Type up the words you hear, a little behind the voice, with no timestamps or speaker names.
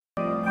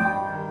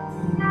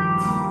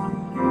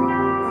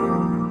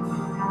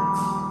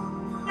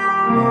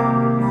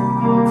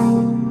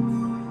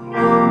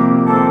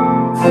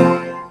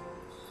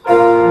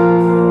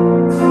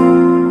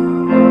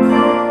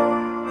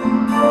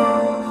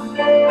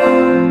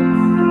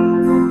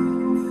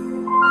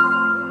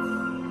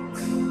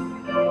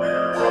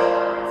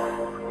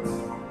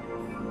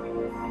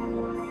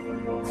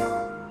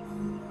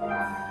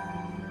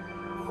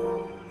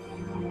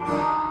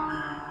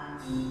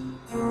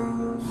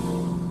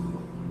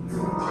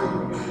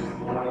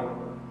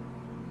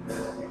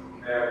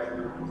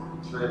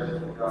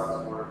treasures of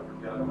God's Word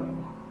together.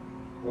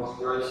 Most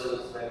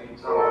gracious and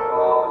eternal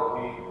Father,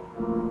 we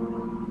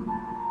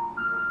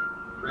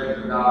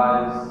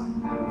recognize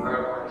and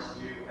reverence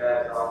you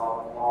as our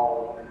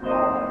all in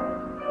all.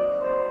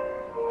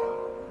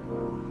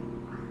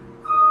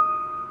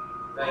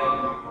 Thank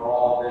you for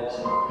all that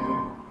you do.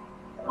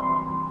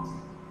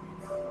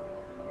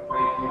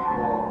 Thank you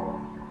for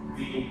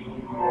being who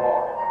you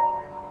are.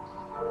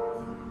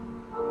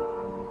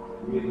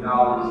 We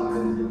acknowledge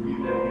that to you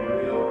that we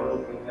live,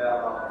 we can have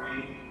our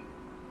being,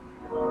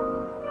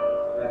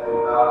 and that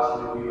without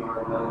you we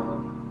are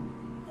nothing.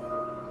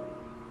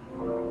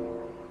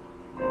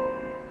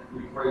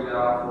 We pray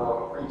now for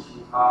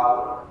preaching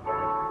power,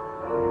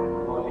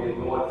 for the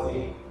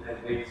anointing that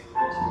makes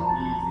preaching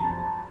easy.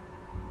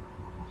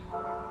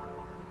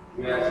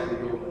 We ask for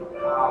your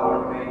power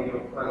and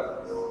your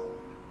presence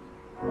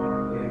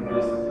in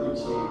this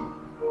preaching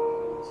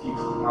and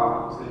teaching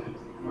opportunity.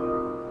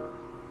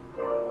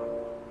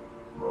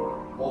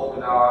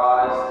 Open our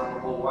eyes to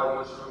behold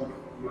wondrous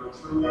your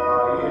truth,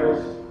 our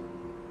ears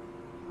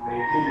may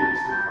hear your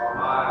truth, our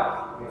minds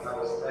may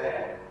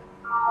understand,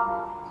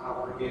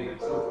 comprehend the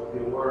truth of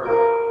your word.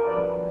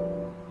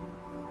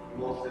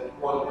 Most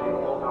importantly,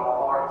 open our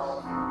hearts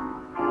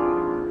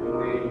and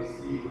may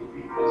receive and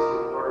because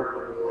your word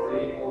is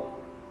able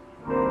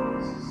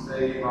to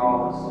save all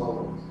the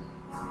souls.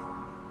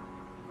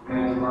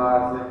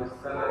 Evangelize every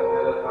sinner,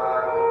 edify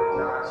every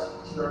giant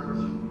church.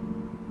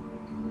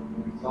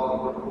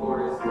 All the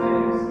glorious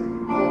names,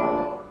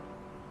 Lord.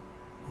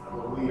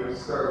 For we are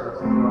servants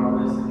who are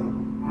listening.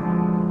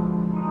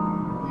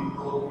 We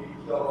will be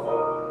careful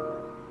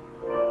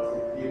to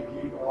give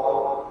you all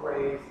the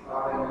praise,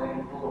 honor,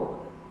 and glory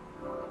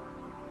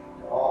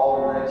for all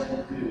that you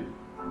do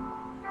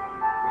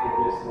in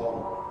this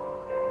moment.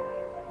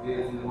 It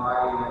is in the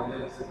mighty,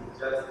 magnificent,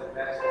 majestic,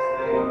 matchless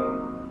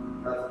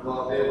name that's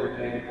above every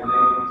name. In the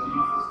name of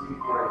Jesus we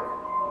pray.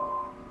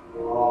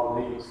 All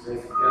believers stay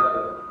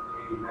together.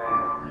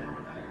 Amen.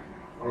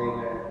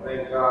 Amen.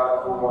 Thank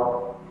God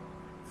for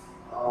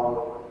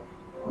our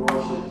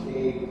worship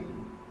team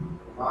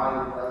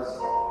reminding us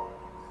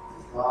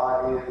that God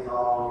is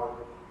our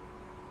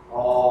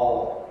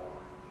all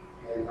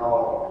and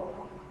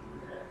all.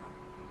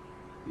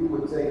 You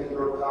would take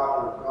your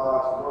copy of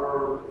God's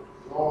Word,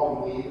 join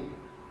me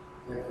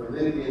in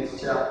Philippians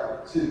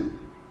chapter 2.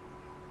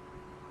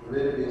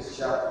 Philippians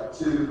chapter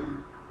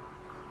 2,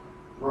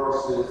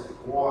 verses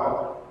 1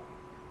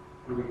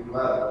 through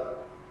 11.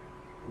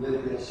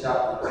 Philippians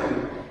chapter 2,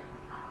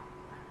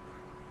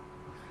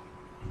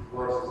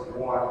 verses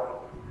 1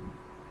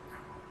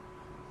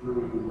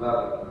 through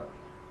 11.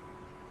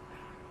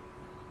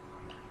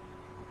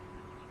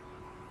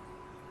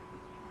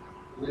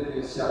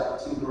 Philippians chapter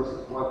 2,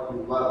 verses 1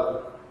 through 11.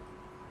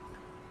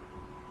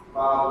 The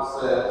Bible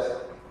says,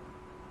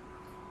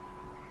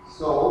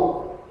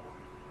 so,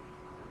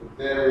 if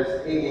there is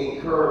any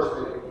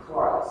encouragement in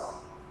Christ,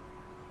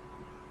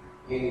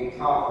 any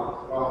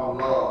comfort from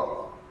love,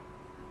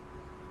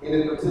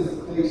 any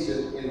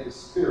participation in the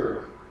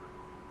Spirit,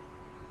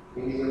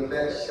 any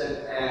affection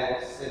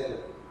and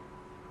sympathy.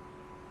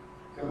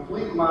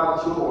 Complete my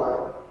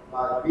joy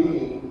by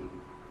being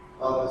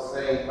of the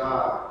same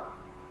mind,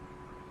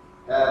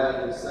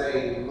 having the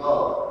same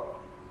love,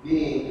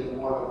 being in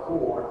one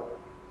accord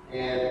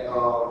and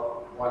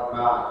of one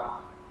mind.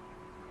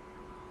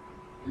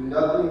 Do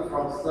nothing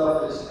from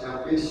selfish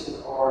ambition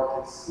or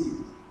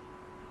conceit,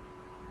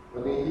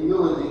 but in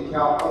humility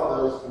count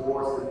others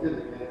more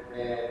significant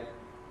than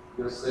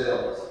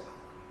yourselves.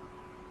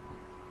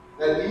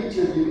 That each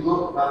of you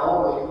look not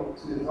only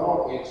to his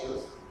own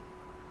interest,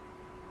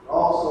 but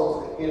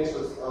also to the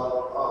interest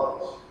of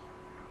others.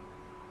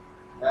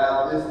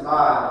 Have this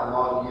mind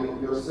among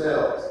you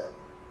yourselves,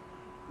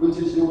 which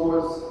is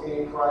yours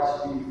in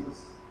Christ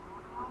Jesus,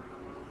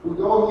 who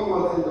though he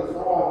was in the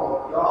form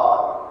of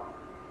God,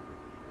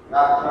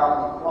 not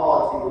counting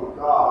equality with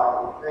God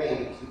a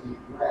thing to be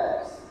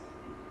grasped,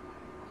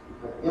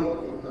 but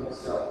emptied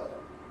himself,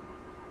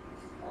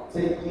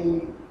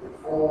 taking the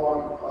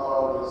form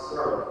of a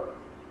servant,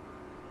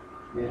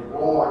 being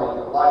born in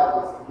the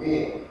likeness of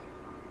men,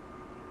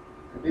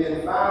 and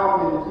being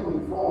found in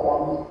human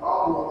form, he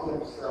humbled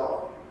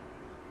himself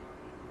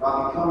by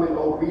becoming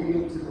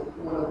obedient to the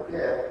point of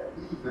death,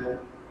 even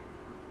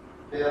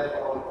death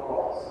on the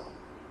cross.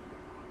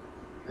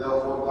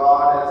 Therefore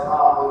God has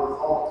highly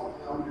exalted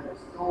him and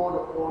restored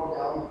upon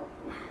him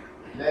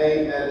the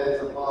name that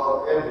is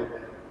above every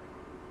name.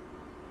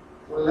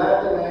 For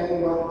at the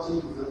name of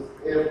Jesus,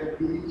 every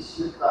knee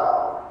should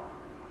bow,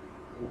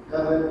 in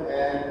heaven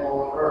and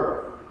on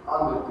earth,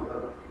 under the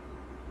earth.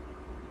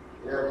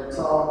 Every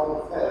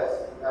tongue confess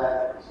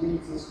that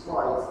Jesus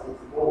Christ is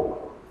Lord,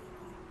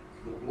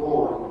 to the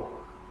glory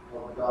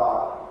of God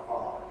the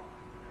Father.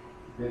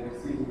 Then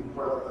receiving the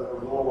presence of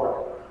the Lord.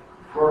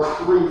 Verse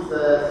 3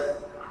 says,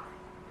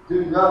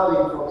 do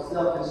nothing from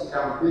selfish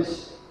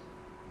ambition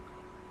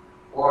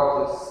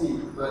or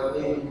conceit, but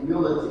in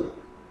humility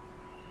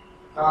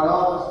count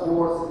others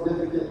more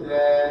significant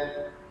than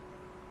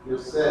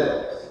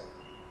yourselves.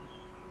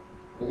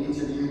 And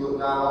each of you look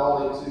not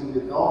only to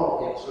his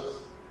own interests,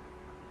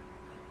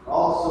 but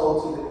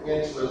also to the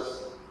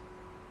interests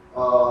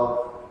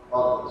of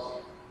others.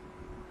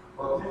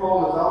 For a few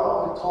moments, I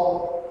want to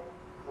talk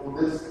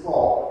from this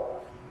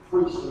fall,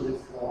 preach from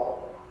this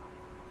fall,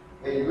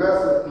 a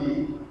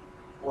recipe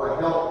for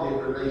healthy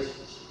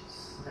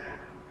relationships.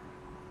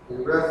 A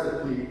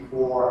recipe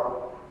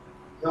for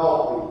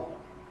healthy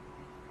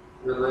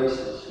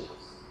relationships.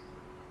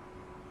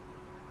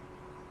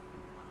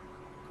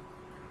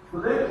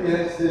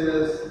 Philippians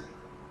is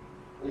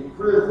a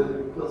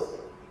prison epistle.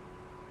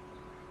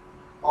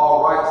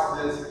 Paul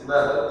writes this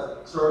letter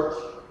to the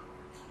church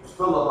in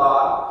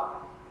Philippi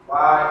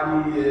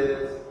while he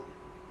is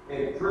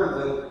in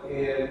prison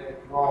in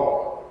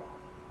Rome.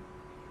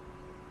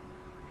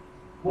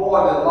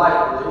 More than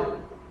likely,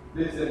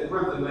 this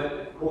imprisonment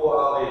is more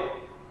of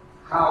a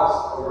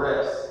house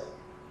arrest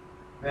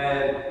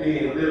than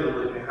being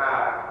literally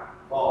behind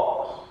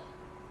bars.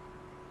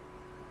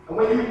 And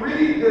when you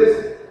read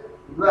this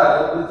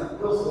letter, this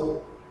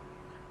epistle,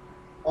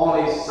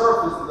 on a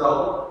surface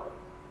level,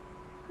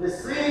 it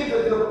seems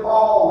as if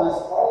Paul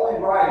is only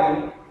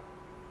writing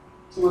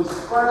to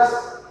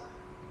express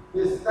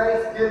his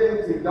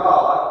thanksgiving to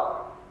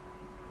God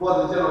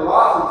for the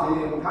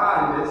generosity and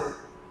kindness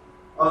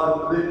of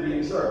the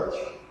Philippian church,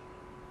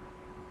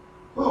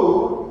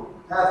 who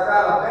has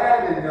not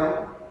abandoned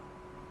him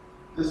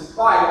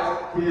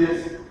despite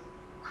his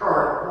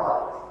current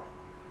plight.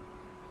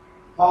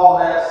 Paul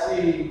has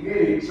seen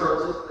many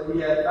churches that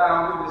he had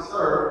founded and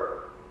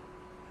served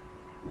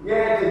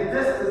began to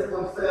distance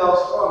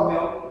themselves from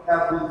him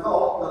as a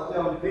result of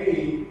him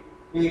being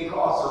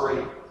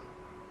incarcerated.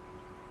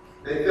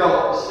 They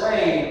felt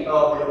ashamed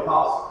of the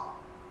apostle.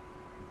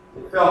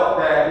 They felt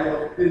that it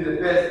was in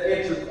the best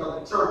interest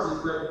of the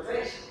church's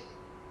reputation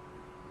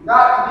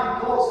not to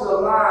be close to the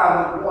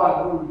line with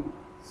one who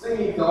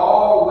seemed to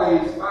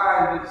always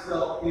find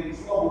himself in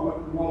trouble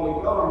with the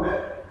Roman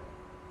government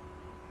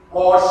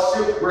or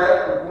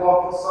shipwreck or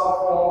going through some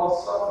form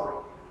of suffering.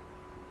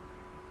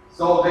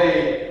 So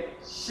they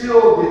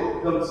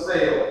shielded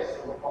themselves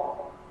from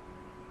Paul.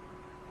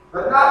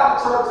 But not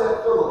the church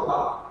at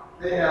Philippi.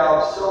 They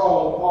have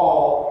shown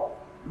Paul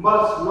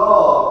much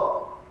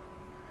love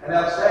and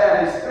have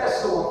had a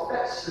special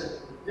affection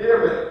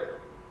given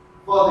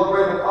for the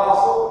great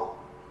apostle,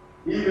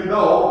 even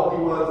though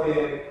he was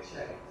in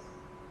chains.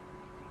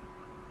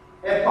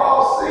 And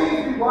Paul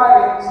seems to be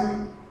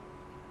writing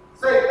to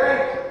say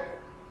thank you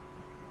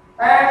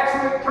and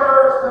to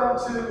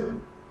encourage them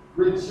to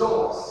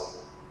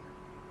rejoice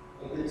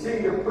and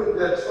continue to put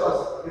their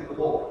trust in the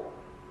Lord.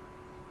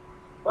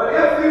 But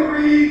if you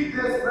read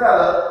this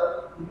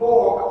letter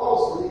more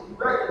closely, you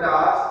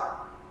recognize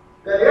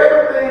that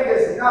everything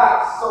is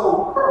not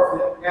so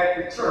perfect at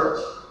the church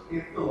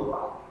in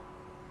Philippi.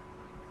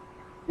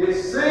 It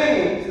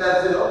seems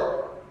as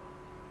if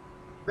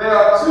there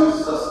are two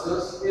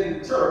sisters in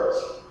the church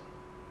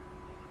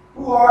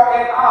who are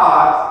at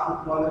odds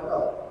with one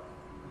another.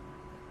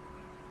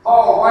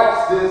 Paul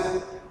writes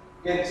this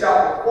in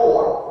chapter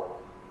 4,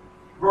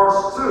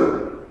 verse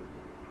 2.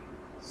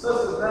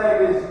 Sister's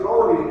name is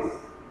Euodias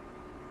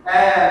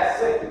and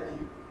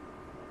Syntyche.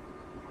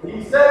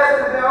 He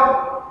says to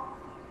them,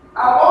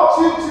 I want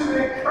you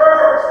to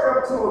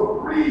encourage them to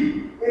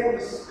agree in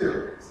the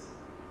Spirit.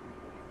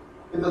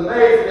 It's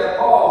amazing that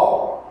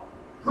Paul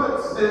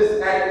puts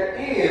this at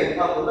the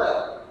end of the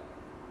letter.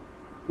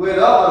 With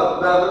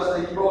other letters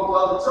that he wrote to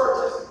other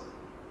churches,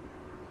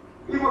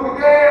 he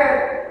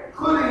began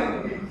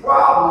putting the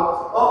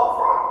problems up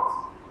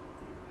front,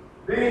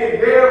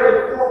 being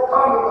very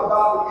forthcoming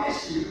about the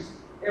issues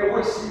in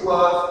which he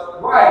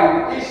was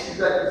writing, the issues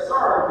that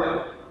concerned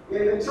him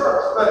in the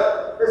church.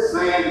 But it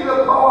seems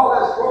that Paul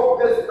has wrote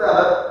this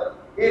letter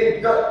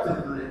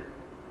inductively,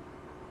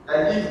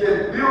 and he's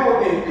been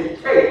building a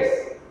case.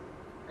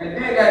 And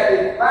then at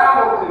the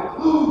final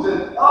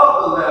conclusion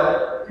of the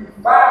letter,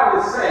 he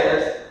finally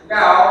says,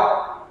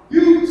 now,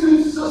 you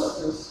two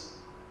sisters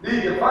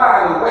need to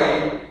find a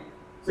way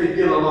to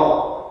get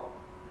along.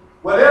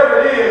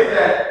 Whatever it is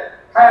that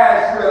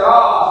has you at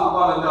odds with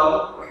one another,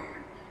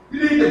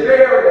 you need to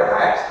bury the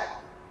hatchet.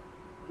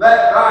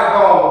 Let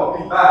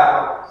bygones be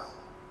bygones.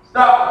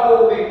 Stop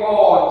holding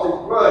on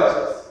to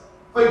grudges.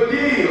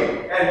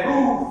 Forgive and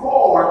move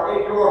forward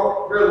in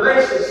your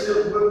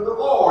relationship with the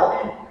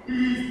Lord.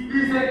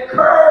 He's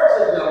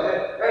encouraging them.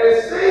 And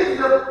it seems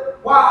that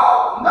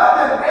while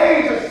nothing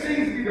major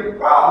seems to be the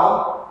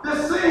problem,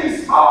 this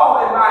seems small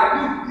and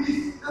minute.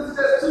 This is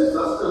just two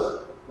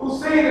sisters who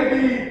seem to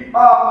be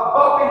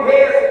bumping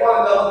heads with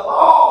one another.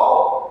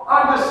 Paul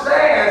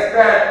understands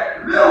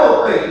that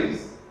little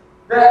things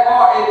that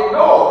are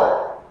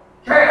ignored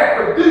can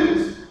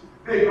produce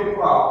bigger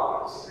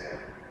problems.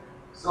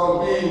 So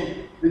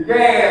he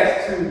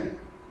begins to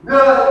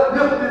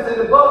nip this in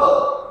the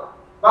bud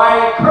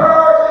by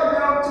encouraging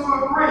them to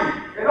agree.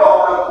 And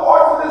over the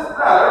course of this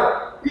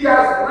letter, he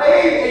has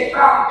laid a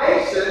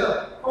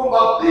foundation from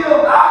a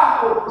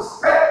theological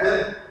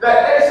perspective that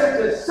they should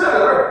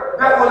consider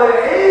that will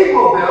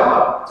enable them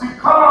to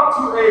come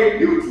to a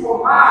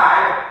mutual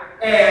mind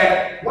and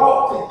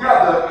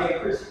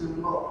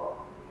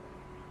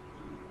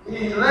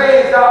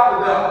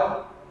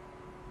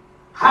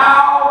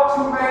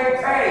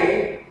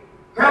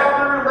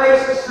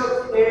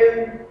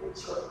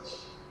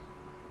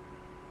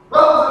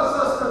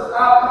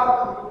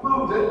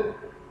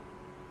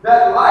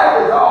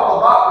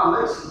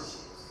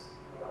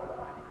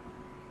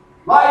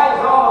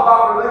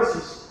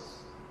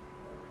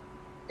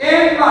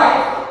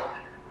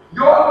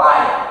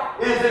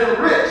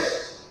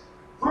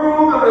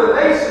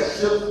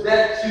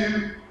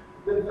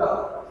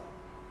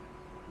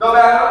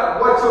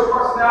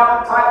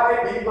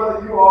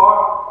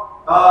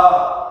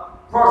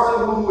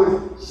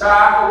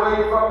back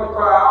away from the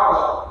crowd,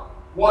 or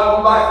one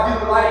who likes to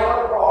be the life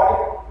of the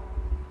party.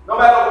 No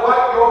matter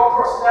what your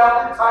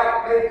personality type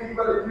may be,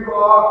 whether you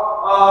are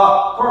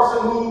a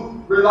person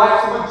who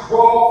likes to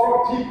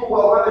withdraw from people,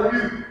 or whether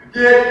you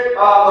get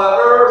the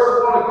urge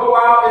to want to go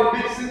out and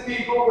mix with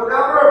people,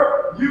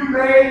 whatever you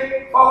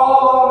may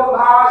fall on the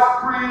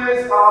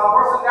Myers-Briggs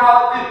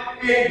personality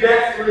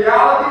index, the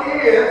reality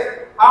is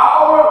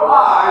our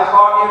lives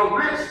are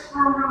enriched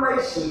through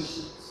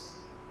relationships.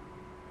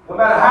 No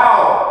matter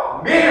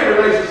how many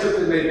relationships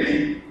it may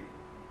be,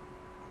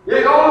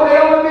 there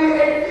only be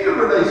a few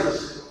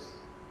relationships.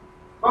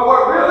 But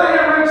what really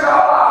enriches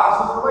our lives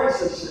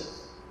is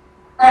relationships.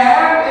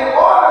 And in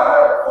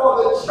order for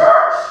the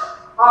church,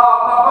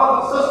 my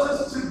brothers and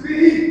sisters, to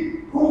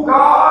be who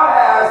God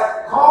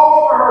has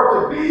called for her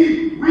to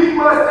be, we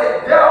must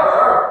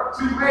endeavor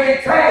to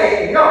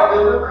maintain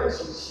healthy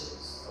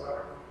relationships.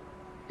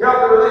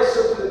 Healthy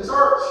relationships in the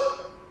church,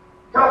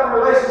 healthy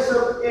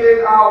relationships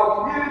in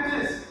our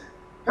communities,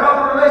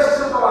 healthy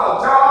relationships on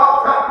our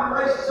jobs, healthy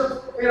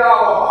relationships in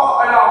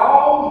our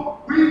homes.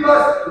 We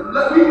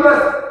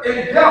must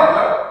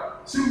endeavor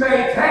to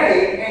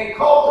maintain and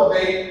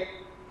cultivate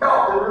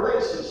healthy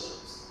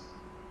relationships.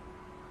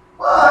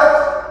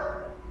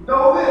 But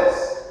know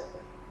this: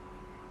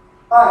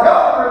 a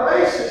healthy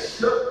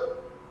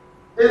relationship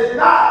is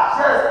not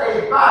just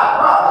a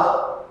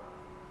byproduct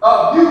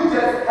of you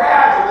just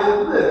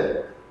casually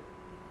living.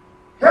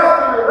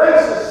 Healthy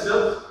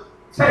relationships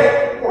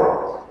take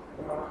work.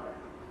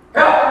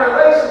 Healthy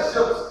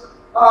relationships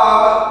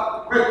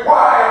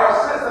require a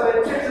sense of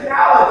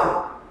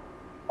intentionality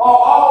on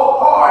all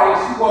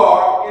parties who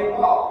are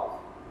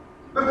involved.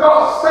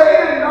 Because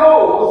Satan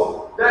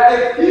knows that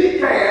if he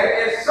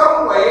can in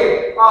some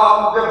way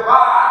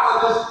divide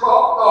or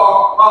disrupt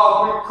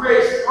or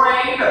create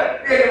strain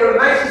in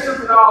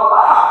relationships in our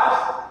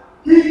lives,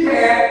 he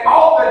can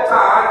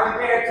oftentimes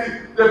begin to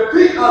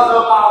defeat us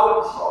of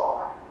our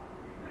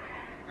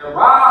joy and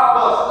rob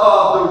us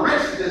of the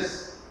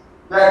richness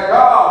that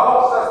God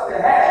wants us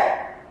to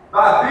have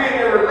by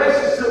being in a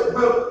relationship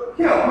with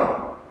him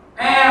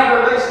and a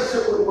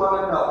relationship with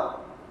one another.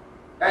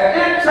 And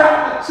in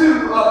chapter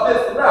 2 of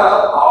this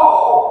letter,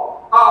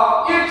 Paul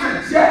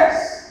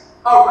interjects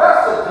a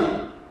recipe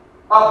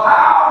of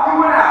how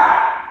you and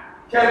I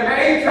can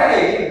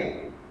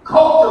maintain,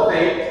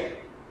 cultivate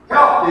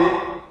healthy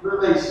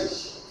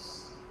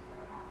relationships.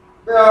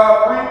 There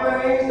are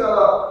 3 things that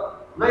are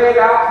laid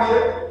out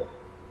here,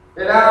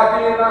 and I'll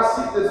be in my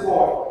seat this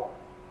morning.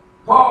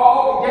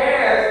 Paul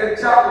begins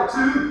in chapter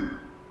 2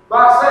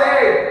 by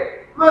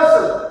saying,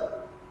 listen,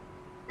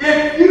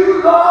 if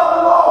you love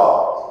the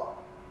Lord,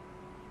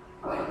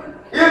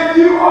 if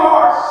you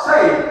are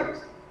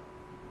saved,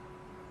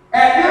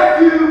 and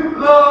if you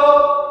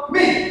love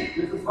me,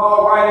 this is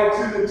Paul writing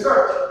to the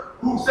church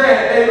who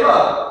said they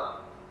love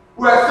him,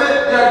 who have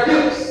sent their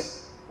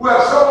gifts, who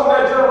have shown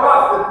their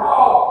generosity.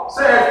 Paul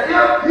says,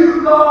 if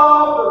you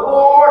love the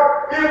Lord,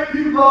 if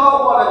you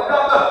love one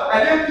another,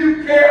 and if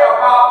you care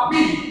about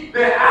me,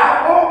 then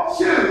I want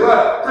you to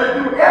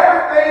do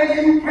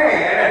everything you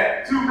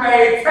can to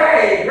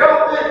maintain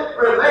healthy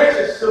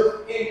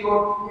relationships in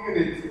your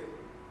community. It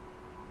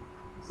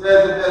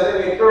says if there's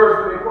any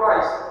encouragement in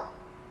Christ,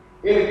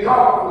 any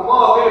comfort from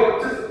love, any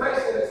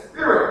participation in the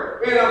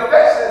Spirit, any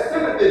affection and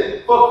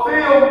sympathy,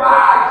 fulfill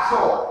my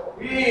joy,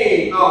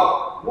 being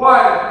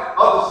one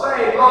of the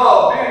same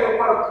love, being in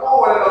one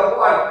accord and of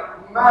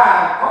one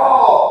mind.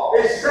 Paul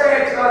is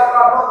saying to us,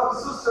 my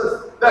brothers and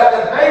sisters, that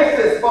the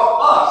basis for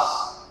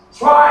us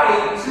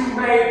trying to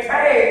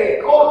maintain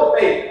and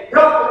cultivate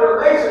healthy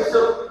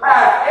relationships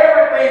has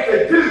everything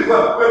to do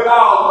with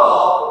our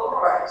love for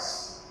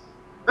Christ.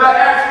 That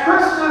as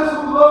Christians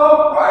who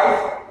love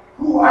Christ,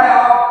 who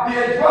have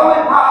the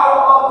indwelling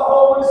power of the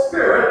Holy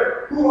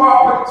Spirit, who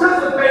are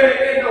participating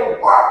in the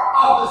work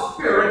of the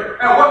Spirit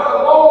and what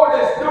the Lord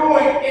is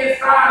doing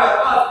inside of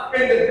us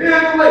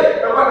individually,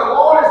 and what the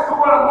Lord is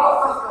doing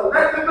amongst us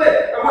collectively,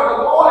 and what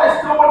the Lord is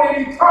doing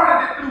in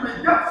eternity through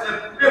redemption,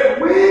 if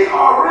we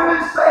are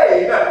really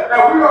saved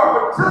and we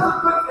are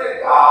participants in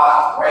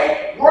God's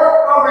great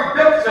work of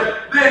redemption,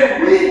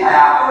 then we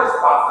have the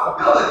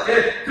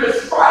responsibility to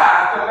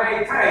strive to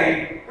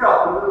maintain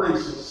healthy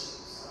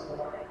relationships.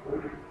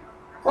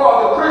 For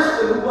the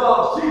Christian who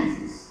loves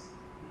Jesus,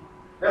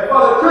 and for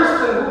the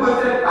Christian who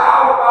is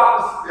empowered by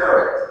the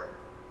Spirit,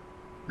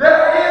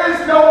 there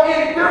is no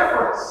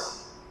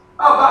indifference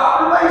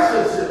about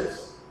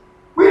relationships.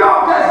 We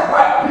don't just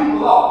write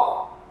people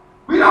off.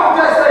 We don't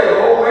just say,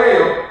 oh,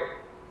 well,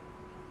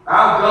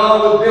 I'm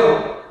done with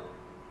them.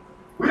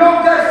 We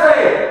don't just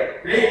say,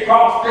 they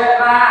crossed that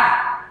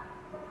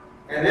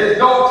line, and there's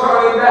no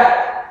turning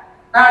back.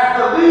 As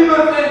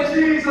believers in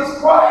Jesus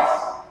Christ,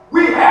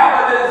 we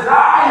have a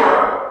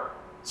desire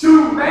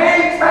to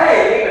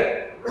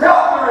maintain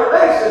healthy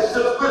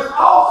relationships, which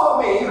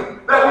also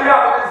means that we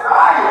have a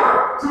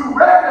desire to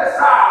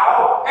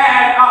reconcile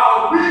and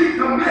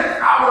recommit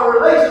our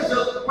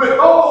relationships with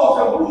those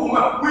in whom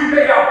we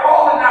may have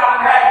fallen out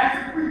and had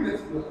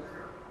disagreements with.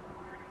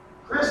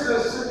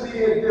 Christians should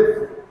be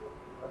indifferent.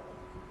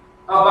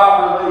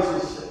 about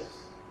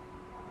relationships.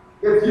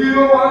 If you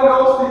are one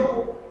of those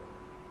people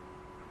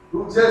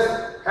who just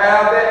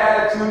have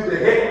that attitude, the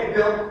heck with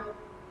them,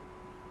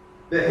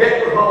 the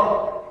heck with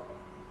her,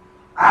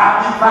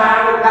 I'll be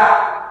fine with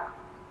that.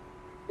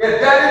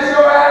 If that is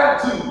your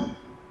attitude,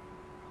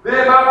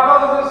 then my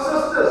brothers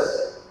and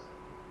sisters,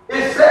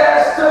 it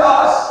says to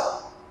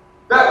us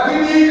that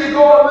we need to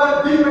go a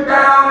little deeper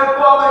down and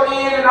further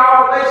in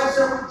our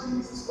relationship with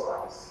Jesus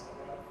Christ.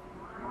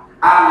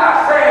 I'm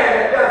not saying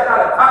that there's not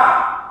a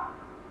time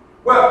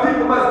where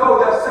people must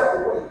go their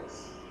separate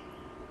ways.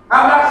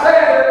 I'm not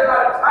saying that there's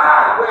not a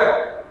time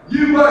where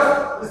you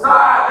must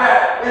decide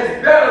that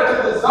it's better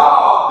to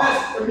dissolve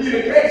this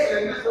communication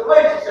and this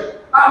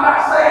relationship. I'm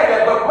not saying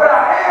that, but what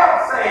I am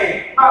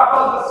saying, my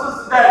brothers and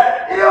sisters,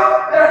 that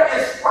if there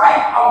is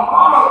strife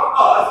among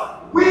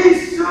us,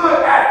 we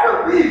should,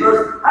 as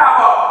believers, have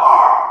a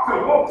heart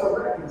to want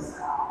to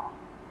reconcile.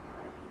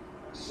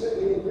 It shouldn't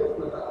be any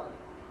different about it.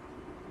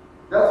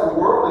 That's a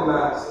worldly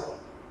mindset.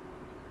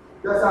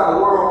 That's how the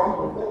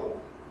world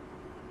people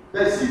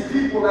think. They see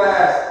people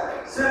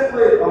as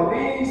simply a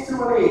means to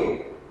an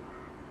end.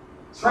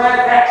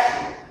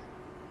 Transaction.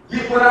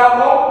 Get what I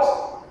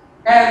want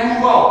and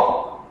move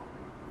on.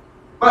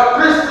 But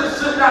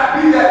Christians should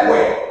not be that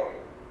way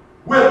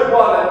with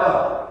one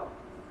another,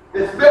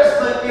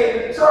 especially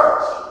in the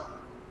church.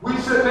 We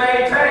should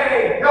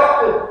maintain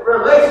healthy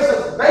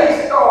relationships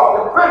based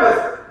on the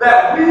premise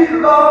that we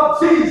love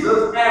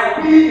Jesus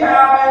and we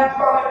have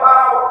indwelling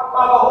power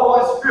of the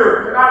Holy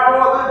Spirit. Can I go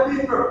a little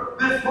deeper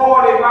this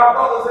morning, my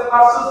brothers and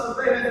my sisters,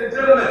 ladies and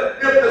gentlemen?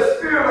 If the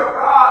Spirit of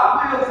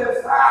God lives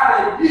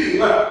inside of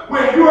you,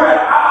 when you're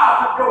at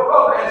odds with your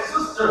brother and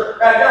sister,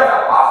 and there's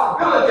a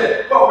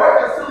possibility for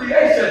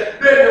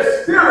reconciliation, then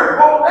the Spirit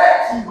won't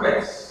let you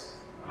rest.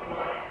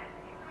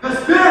 The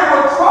Spirit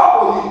will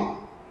trouble you.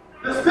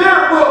 The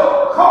Spirit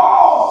will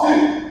cause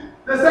you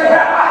to say,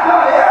 have I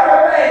done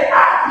everything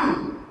I do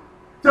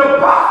to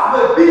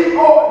possibly be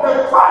or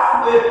to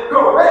possibly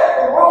correct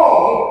the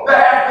wrong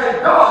that has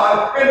been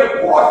done in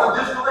the course of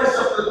this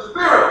relationship? The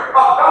Spirit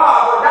of God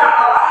will not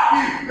allow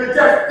you to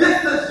just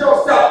distance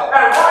yourself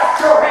and wash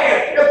your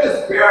hands. If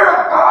the Spirit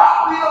of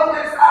God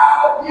lives inside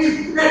of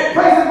you, it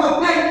places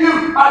within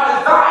you a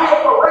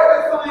desire for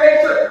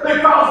reconciliation,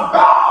 because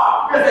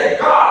God is a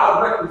God of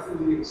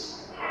reconciliation.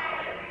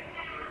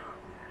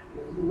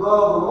 If you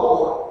love the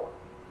Lord,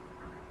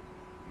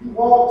 you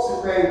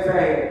want to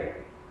maintain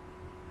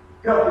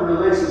healthy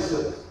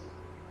relationships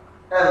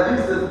at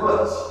least as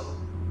much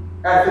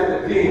as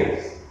it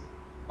depends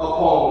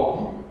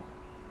upon you.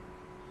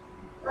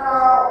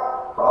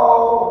 Now,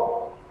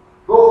 Paul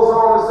goes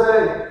on to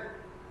say,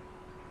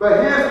 but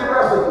here's the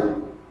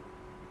recipe.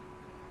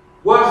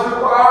 What's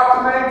required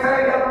to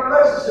maintain healthy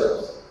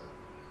relationships?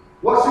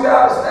 Once you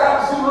have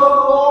established you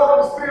love the Lord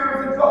and the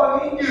Spirit is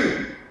dwelling in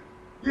you,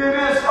 here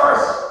it is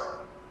first.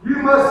 You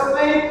must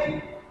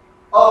think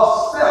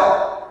of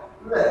self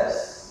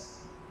less.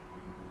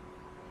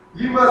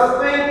 You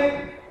must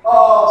think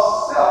of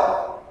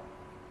self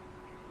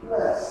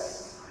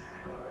less.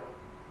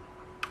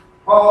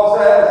 Paul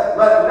says,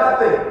 let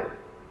nothing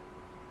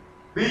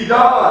be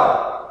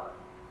done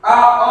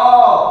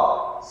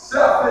out of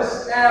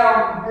selfish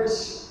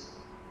ambition.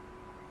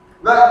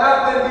 Let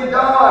nothing be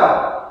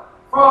done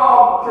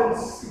from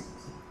conceit,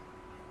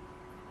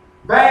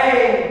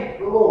 vain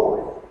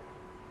glory.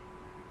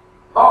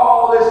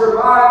 Paul is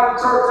reminding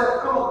the church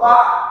at Philippi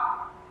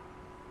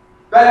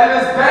that it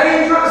is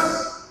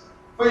dangerous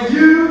for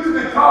you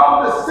to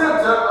become the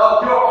center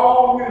of your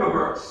own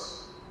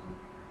universe,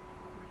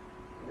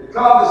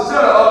 become the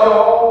center of your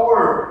own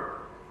world,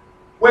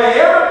 where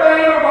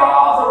everything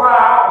revolves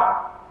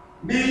around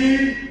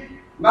me,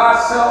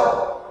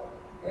 myself,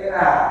 and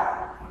I.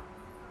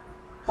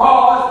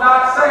 Paul is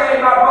not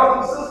saying, my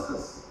brothers and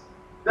sisters,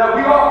 that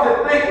we ought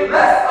to think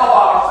less of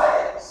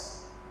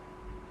ourselves.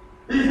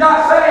 He's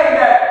not saying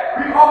that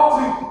we ought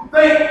to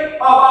think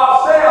of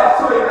ourselves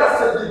to a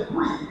lesser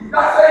degree. He's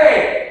not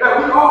saying that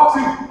we ought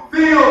to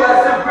feel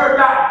as if we're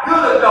not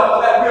good enough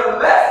or that we're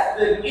less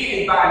than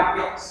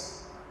anybody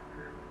else.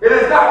 It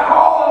is not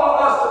calling on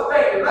us to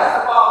think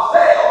less of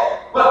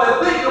ourselves, but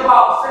to think of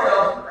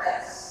ourselves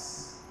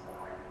less.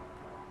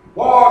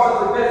 Wars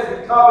is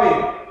against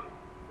becoming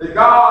the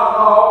gods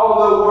of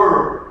all the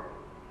world,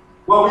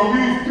 where we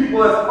use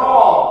people as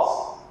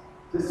pawns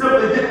to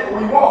simply get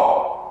what we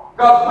want.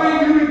 Because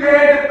when you begin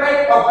to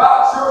think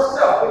about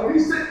yourself, when you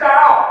sit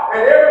down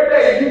and every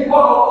day you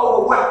muddle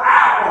over what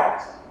I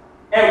want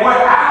and what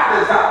I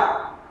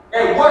desire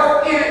and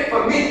what's in it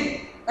for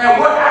me and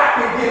what I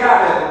can get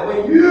out of it,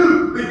 when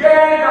you begin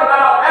to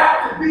allow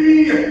that to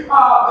be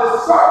the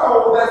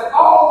circle that's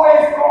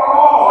always going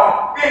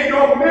on in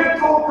your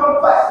mental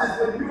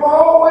complexities, when you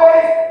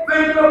always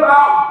think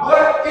about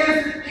what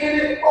is in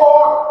it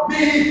for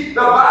me,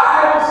 the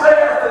Bible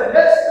says the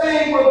next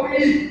thing will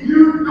be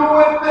you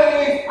doing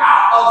things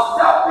out of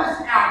selfish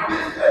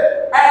ambition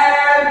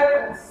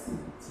and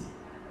conceit.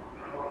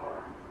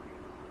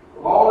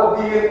 All of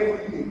the in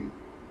it for you.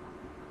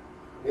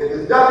 If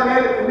there's nothing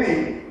in it for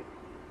me,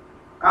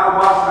 I'll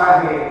wash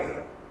my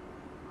hands.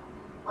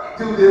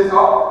 do this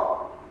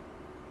often.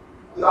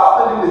 We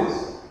often do this.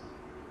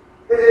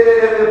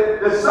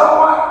 If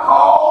someone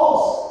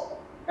calls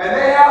and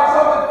they have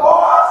something for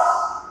us,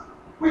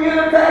 we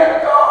entertain the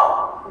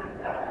call.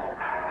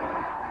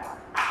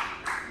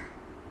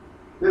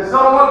 If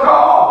someone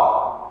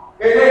calls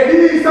and they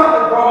need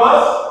something from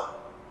us,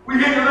 we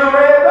get the little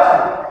red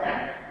button.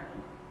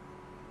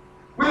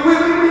 We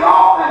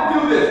often do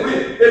this.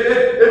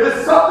 If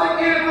it's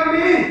something in it for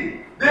me,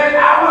 then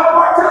I will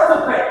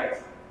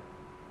participate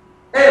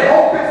and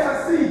hope it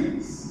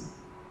succeeds.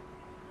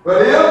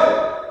 But if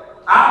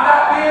I'm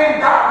not being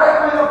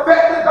directly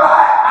affected by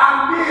it, I'm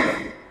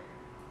busy.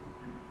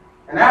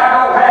 And I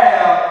don't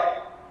have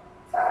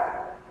time.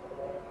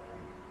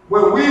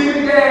 When we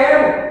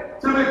began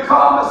to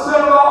become the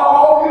center of our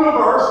whole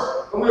universe,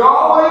 and we're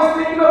always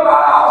thinking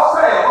about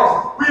ourselves,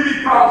 we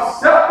become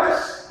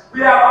selfish. We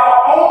have our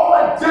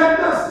own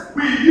agendas.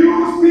 We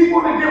use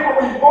people to get what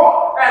we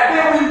want, and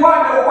then we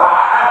wonder why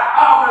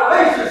our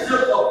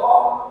relationships are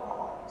falling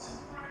apart.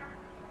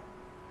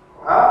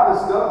 I've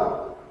discovered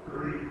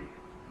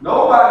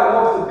nobody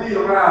wants to be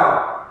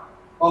around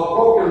a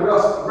broken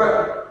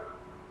record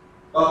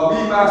of me,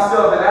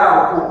 myself, and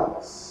our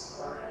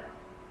reports.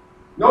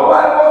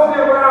 Nobody wants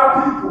to be around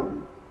people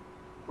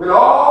when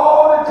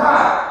all the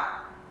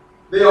time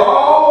they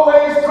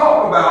always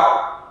talk about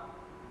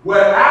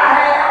what I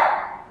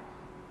have,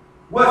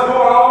 what's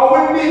going on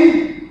with me,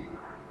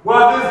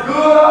 whether it's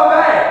good or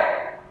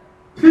bad.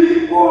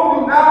 People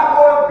do not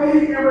want to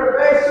be in a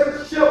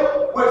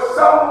relationship with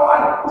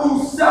someone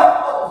who's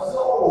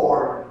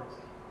self-absorbed.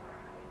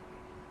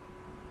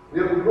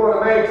 If we're going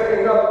to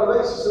maintain healthy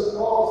relationships,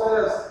 Paul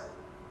says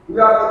we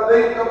got to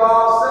think of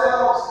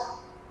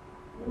ourselves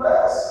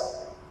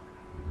less.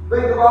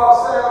 Think of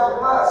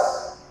ourselves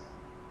less.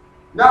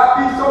 Not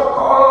be so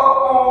caught up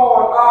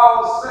on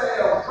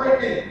ourselves,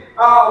 drinking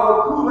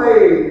our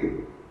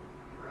Kool-Aid,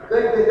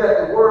 thinking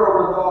that the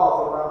world revolves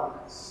around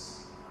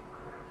us.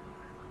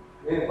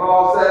 And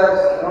Paul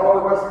says, in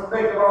order for us to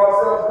think of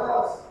ourselves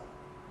less,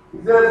 he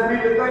says we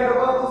need to think of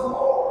others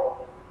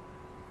more.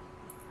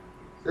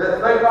 He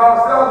says think of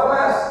ourselves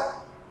less.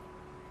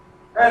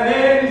 And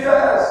then he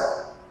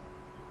says,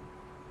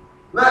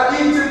 let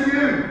each of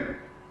you,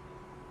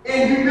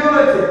 in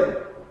humility,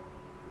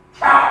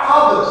 count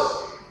others.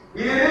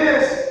 Here it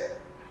is.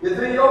 It's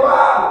in your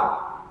Bible.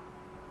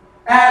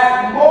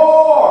 As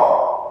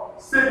more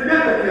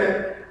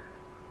significant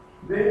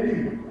than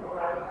you.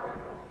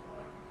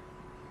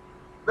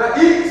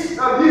 Let each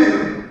of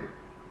you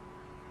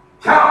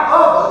count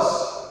others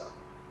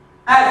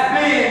as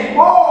being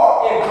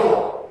more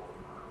important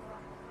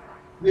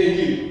than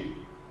you.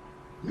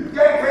 You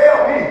can't tell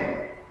me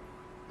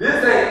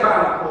this ain't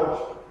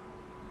counterculture.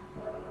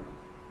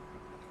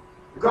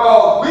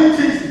 Because we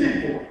teach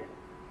people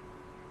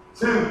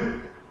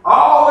to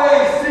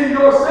always see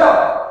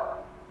yourself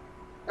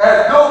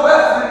as no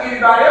less than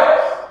anybody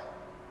else.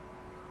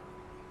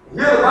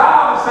 Here the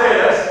Bible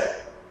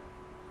says,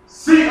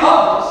 see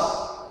others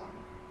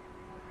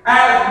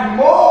as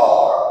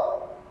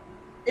more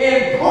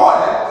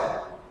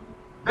important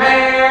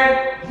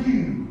than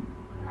you.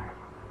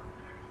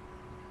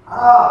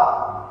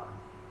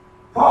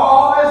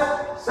 Paul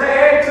is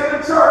saying to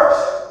the church,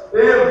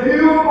 if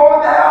you're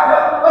going to have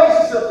healthy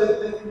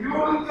relationships, if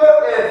you're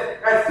good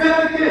and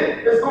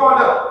syndicate is going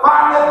to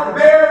finally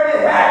bury the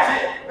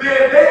hatchet,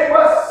 then they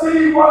must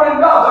see one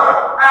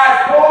another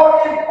as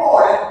more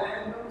important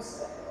than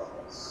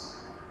themselves.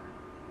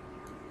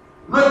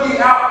 Looking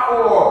out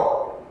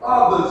for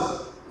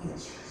others'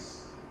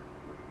 interests.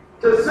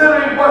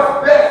 Considering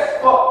what's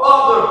best for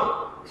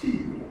other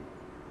people.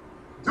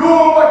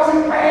 Doing what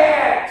you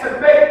can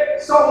to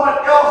make someone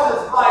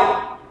else's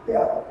life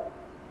better.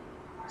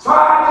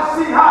 Trying to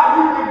see how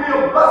you can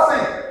be a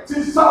blessing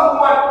to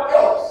someone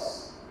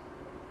else.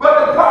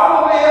 But the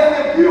problem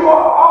is if you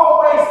are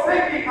always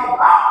thinking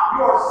about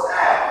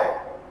yourself,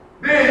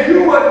 then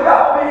you will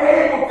never be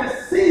able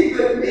to see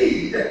the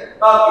need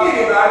of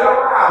anybody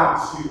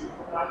around you.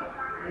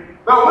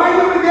 But when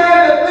you begin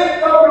to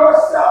think of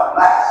yourself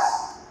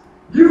less,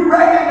 you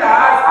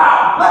recognize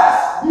how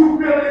blessed you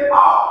really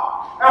are.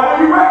 And when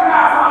you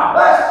recognize how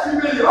blessed you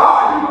really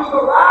are, you look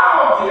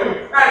around you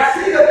and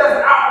see that there's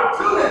an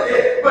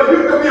opportunity for you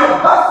to be a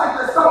blessing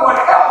to someone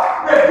else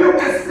if you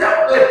can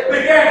simply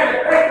begin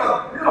to think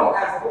of them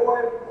as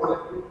more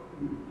important than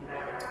you.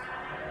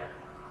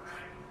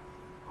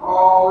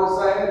 Paul is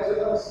saying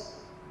to us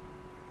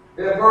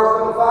in verse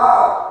number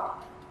 5,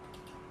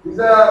 he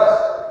says,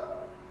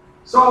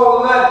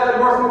 so let, in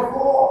verse number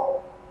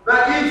 4,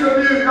 let each of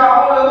you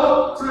not only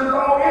look to his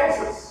own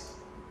interests.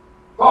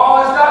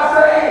 Paul is not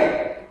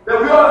saying that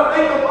we ought to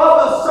think of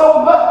others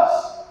so much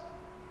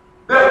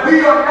that we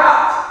are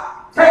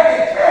not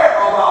taking care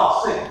of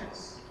our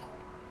sins.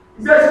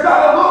 He says you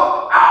got to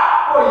look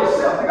out for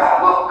yourself. You got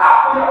to look out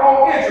for your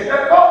own interest.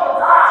 There comes a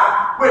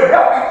time when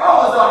helping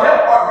others or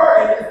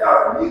hurting is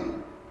hurting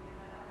you.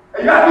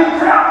 And you got to be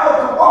careful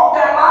to walk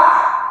that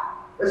line.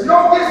 As you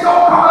don't get so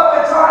caught up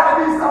in trying to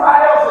be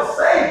somebody else's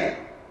savior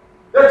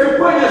that you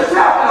put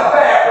yourself in a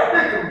bad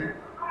predicament.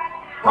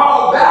 Paul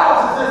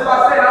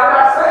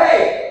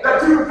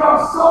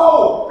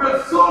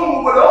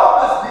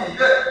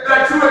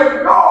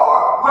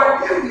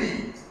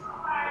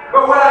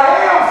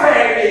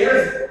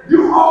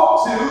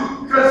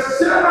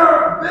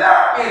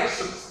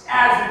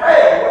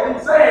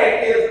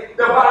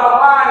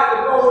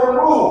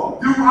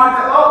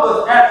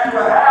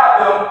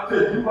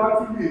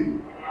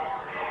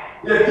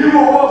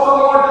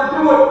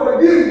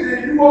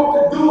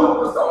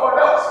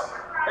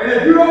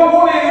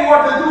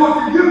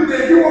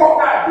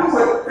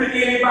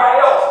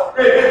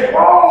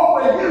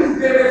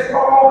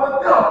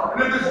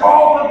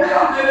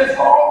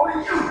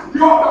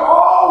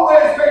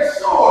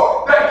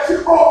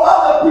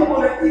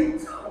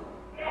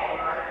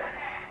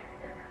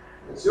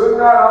Should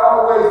not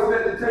always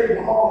sit at the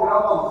table hogging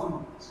all the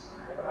food.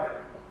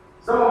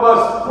 Some of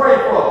us pray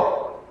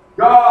for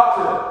God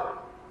to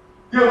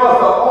give us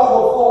an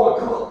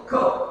overflowing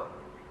cup.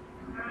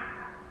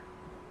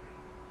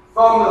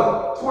 From the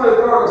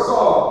 23rd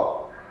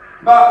Psalm,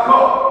 my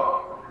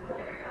cup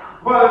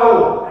running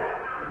over.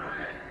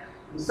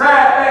 The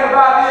sad thing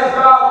about it is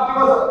God will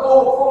give us an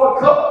overflowing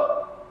cup.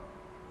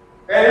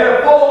 And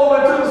it'll flow over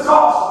into the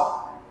saucer.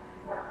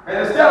 And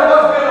instead of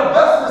us being a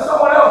blessing to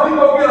someone else, we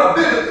going to get a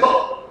bigger cup.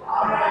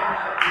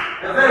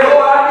 And say,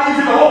 Lord, I need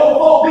you to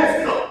overflow this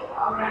cup.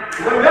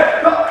 When that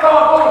cup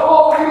starts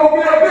overflowing, we're going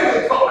to get a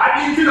bigger cup. I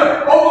need you to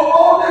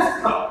overflow this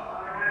cup.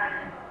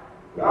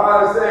 God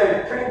is saying,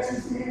 can't you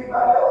see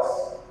anybody else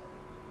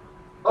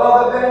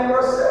other than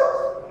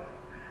yourself?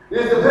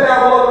 It's the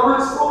parable of the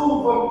rich fool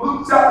from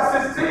Luke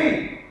chapter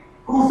 16,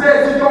 who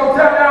says he's going to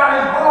tear down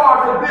his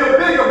barns and build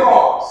bigger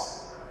barns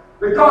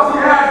because he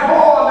has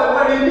more than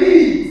what he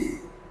needs.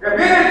 And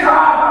many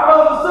times, my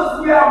brothers and sisters,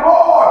 we have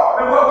more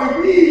than what we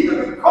need, but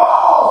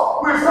because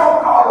we're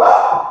so caught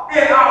up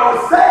in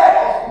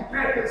ourselves, we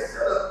can't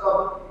consider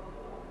other people.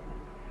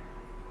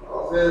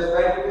 God says,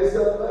 thank you for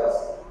yourself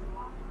blessed.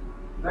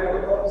 Thank you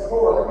for this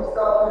more. Let me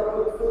stop there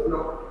with a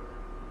footnote.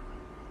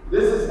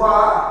 This is why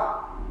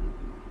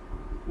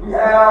we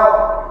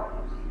have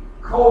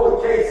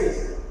COVID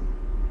cases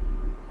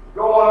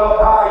going up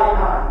high and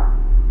high.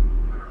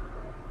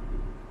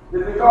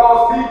 It's because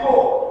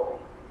people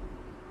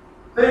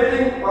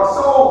thinking are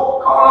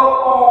so caught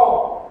up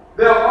on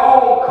their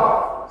own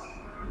comfort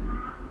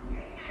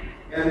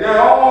and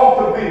their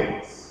own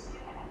convenience.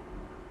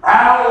 I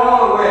don't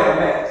want to wear a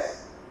mask.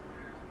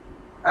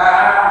 I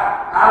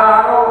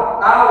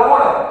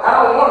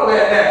don't want to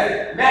wear a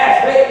mask. Mask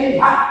make me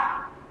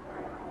hot.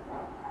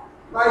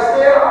 Like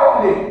stay at home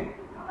then.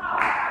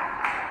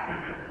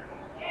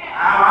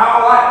 I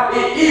don't like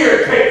it. It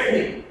irritates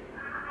me.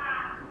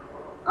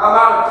 I'm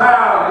out of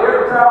town.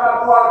 Every time I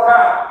go out of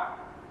town,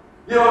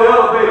 get on the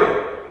elevator,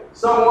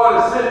 someone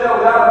is sitting there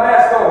without a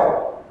mask on.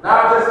 And I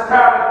just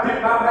kind of pick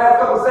my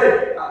mask up and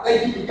say, I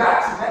think you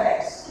got your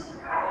mask.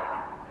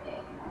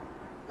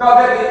 Because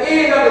at the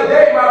end of the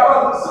day, my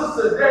brothers and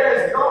sisters,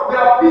 there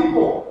are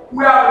people who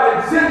have an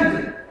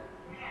agenda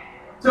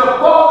to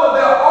further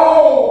their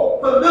own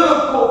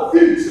political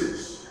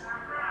futures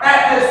at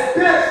the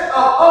expense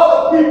of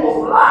other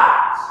people's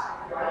lives.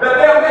 That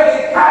they're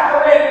making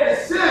calculated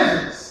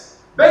decisions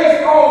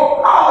based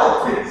on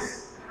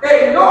politics,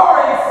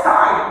 ignoring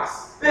science,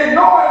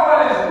 ignoring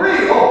what is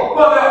real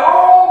for their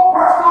own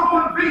personal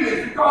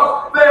convenience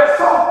because they are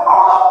so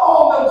caught up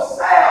on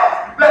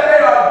themselves that they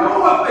are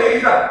doing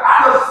things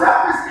out of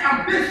selfish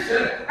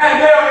ambition and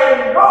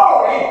they're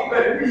ignoring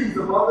the needs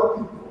of other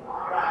people.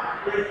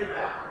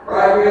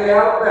 Right here in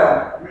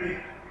Alabama.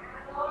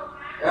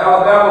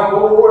 Alabama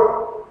Board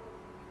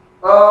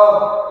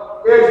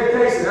of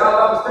Education,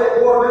 Alabama State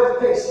Board of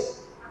Education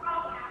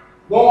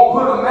won't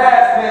put a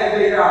mask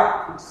mandate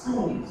out for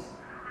schools,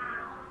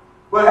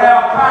 but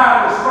have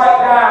time to strike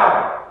down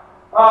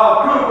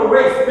critical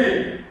race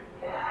theory.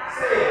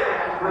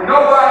 When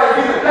nobody is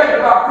even thinking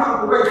about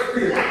critical race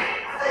theory.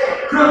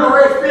 Critical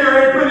race theory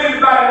ain't put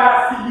anybody in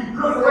ICU.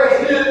 Critical race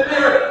theory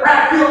has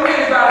killed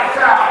anybody's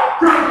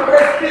child. Critical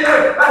race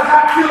theory has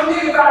not killed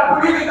anybody,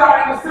 put anybody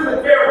in the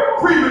cemetery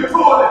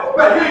prematurely.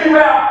 But here you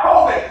have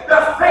COVID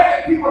that's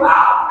taking people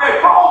out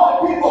and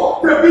causing people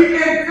to be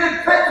in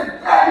intensive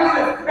care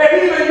units, and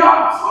even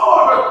young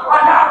children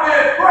are now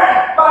being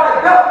threatened by the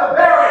Delta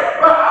variant.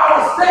 But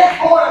our state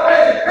board of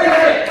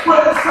education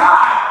will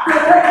decide to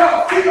take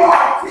up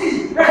CRT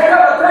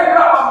instead of taking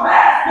up a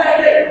mask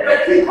mandate and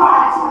keep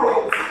our children.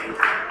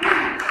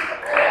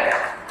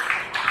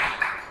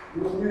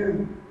 When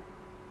you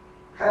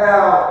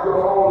have your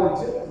own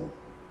agenda,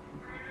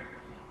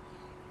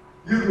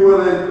 you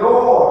will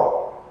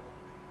ignore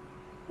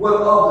what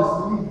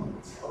others need.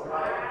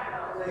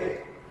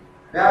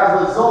 Now, as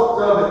a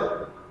result of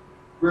it,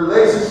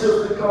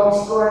 relationships become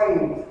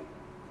strained.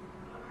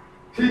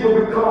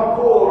 People become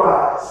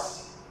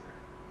polarized.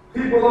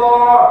 People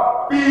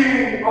are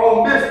feeding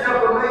on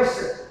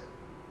misinformation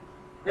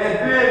and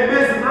being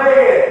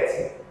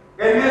misled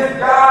and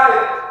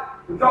misguided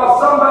because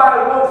somebody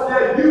wants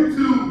their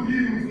YouTube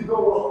views to go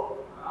up.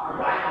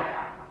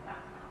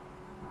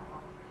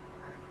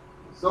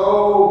 So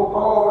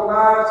Paul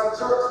reminds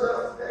the church of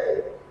us today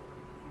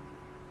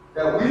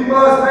that we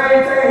must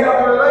maintain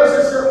healthy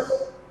relationships.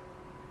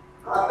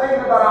 Not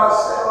thinking about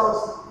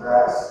ourselves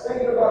less,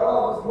 thinking about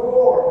others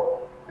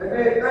more, and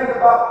then think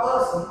about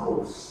us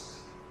most.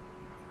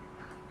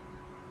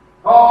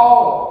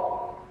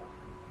 Paul,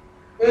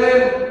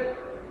 in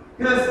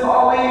his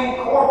Pauline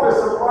corpus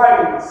of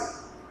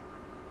writings,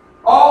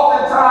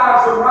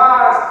 oftentimes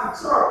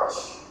reminds the church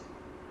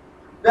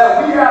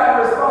that we have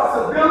a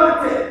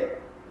responsibility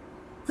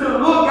to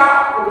look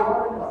out for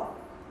one another.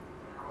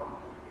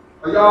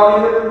 Are y'all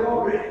hearing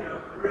me?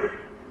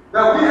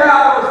 That we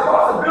have a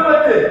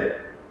responsibility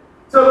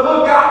to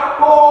look out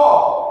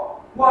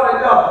for one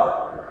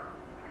another.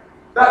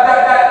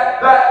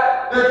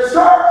 That the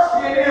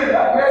church in Israel,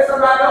 I met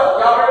somebody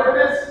else, y'all ready for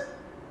this?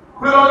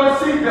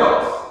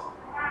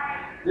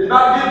 Did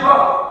not give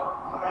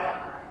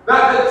up.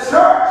 That the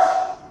church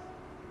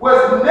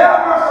was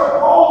never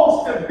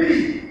supposed to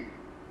be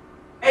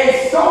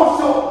a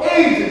social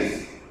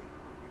agency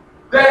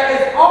that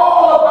is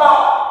all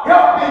about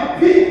helping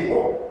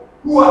people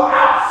who are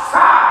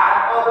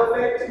outside of the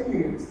faith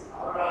community.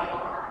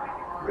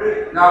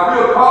 Now,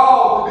 we are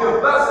called to be a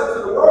blessing to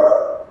the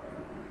world.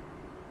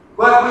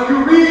 But when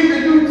you read the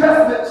New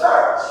Testament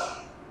church,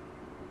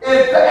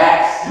 in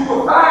Acts, you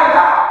will find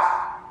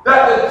out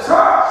that the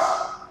church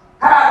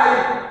had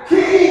a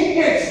keen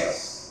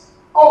interest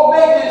on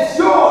making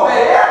sure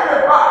that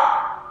everybody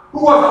who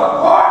was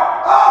a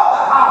part of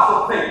the house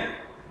of faith,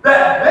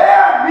 that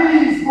their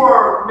needs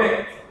were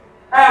met.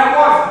 And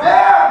once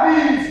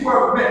their needs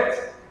were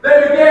met,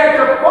 they began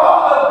to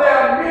follow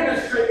their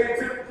ministry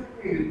into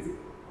the community.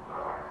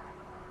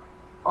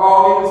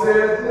 All he even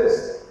says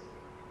this.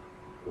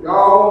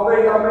 Y'all won't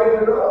think I'm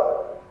making it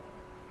up.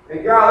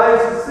 In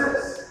Galatians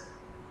 6,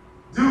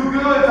 do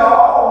good to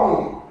all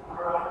men,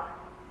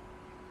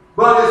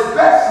 but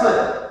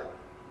especially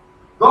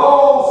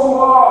those who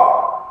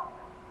are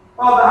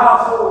of the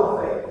household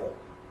of faith.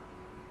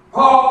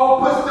 Paul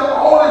puts the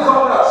onus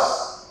on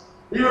us.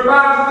 He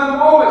reminds us in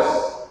moments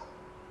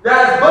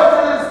that as much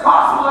as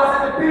possible as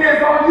it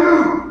depends on you,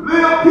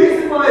 live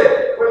peaceably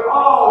with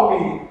all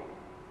men.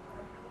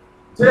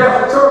 Tells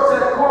the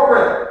church at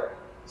Corinth,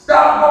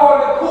 stop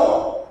going to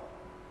court,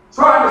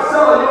 trying to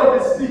settle your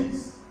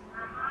disputes.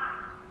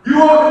 You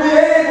want to be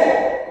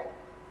able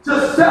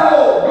to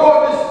settle your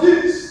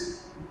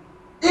disputes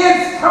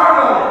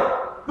internally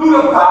through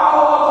the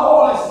power of the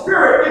Holy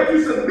Spirit if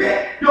you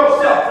submit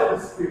yourself to the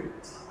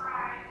Spirit.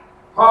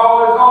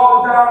 Paul is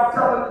all the time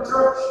telling the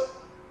church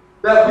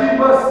that we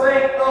must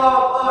think of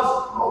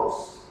us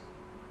most.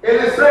 It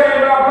is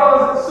saying, our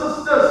brothers and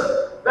sisters,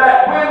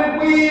 that when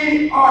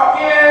we are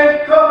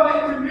in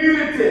covenant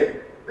community,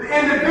 the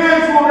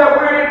individual that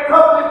we're in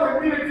covenant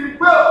community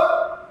with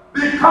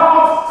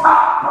becomes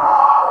top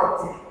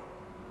priority.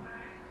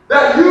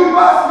 That you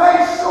must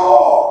make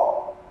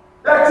sure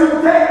that you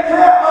take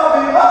care of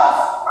the us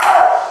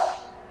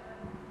first.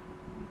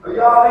 Are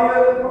y'all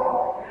hearing this?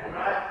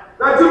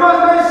 That you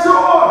must make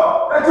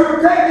sure that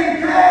you're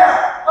taking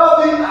care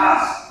of the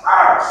us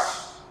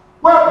first.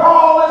 What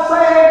Paul is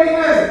saying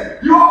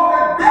is, you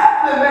ought to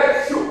definitely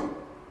make sure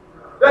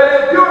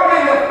that if you're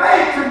in the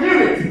faith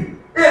community,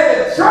 in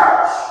the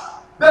church,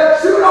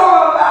 that you don't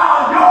allow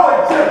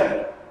your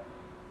agenda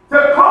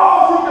to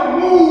cause you to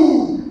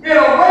move in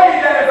a way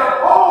that is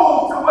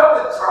opposed to what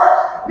the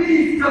church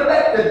needs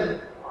collectively.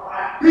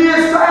 He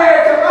is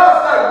saying to us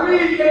that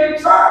we in the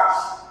church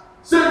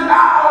should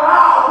not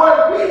allow what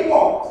we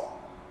want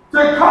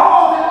to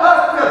cause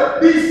us to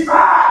be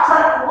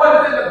sidetracked from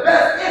what is in the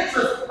best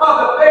interest of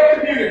the faith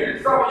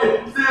community. Some of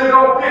you still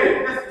don't get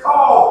it. It's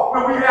called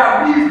when we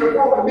have needs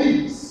before the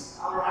needs.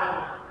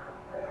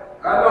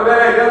 I know that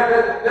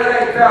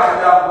ain't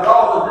talent, y'all, but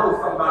all the girls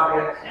something about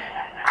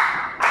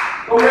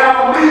that. But we have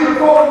a need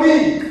before the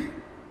need.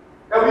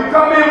 And we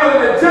come in with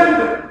an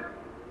agenda.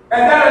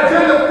 And that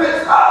agenda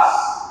fits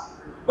us.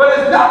 But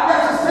it's not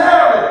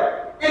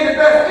necessarily in the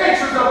best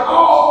interest of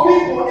all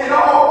people in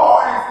all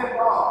parties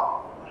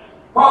involved.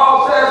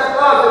 Paul says to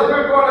us, if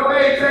we're going to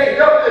maintain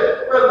healthy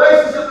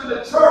relationships in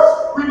the church,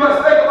 we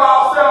must think of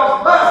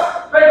ourselves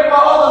less, think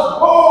about others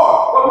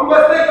more, but we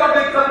must think of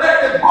the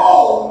collective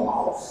whole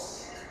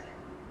most.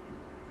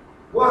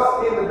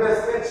 What's in the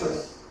best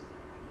interest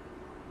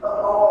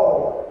of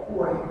all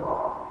who are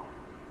involved?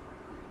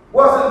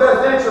 What's in the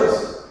best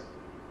interest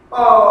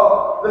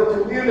of the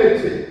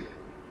community?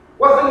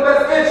 What's in the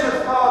best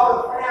interest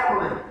of the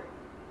family?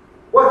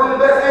 What's in the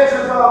best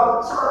interest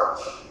of the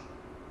church?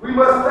 We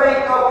must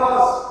think of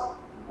us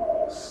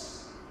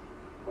most.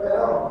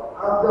 Well,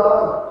 I'm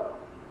done.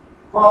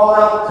 Paul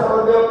out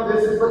telling them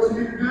this is what you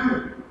need to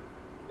do.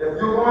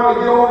 If you're going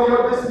to get over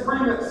your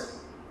disagreements,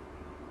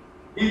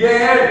 he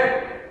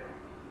then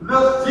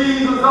lifts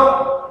Jesus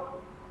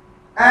up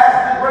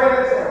as the great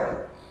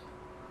example.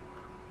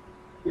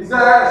 He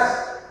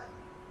says,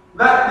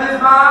 let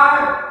this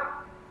mind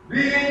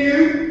be in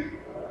you,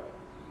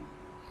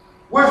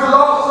 which is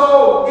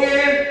also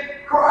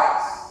in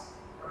Christ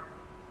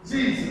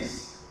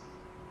Jesus,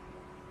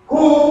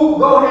 who,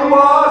 though he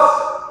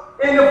was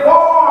in the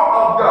form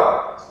of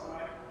God,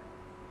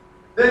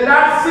 did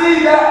not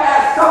see that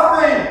as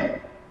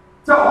something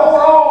to hold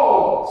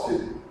on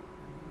to,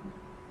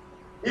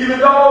 even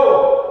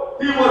though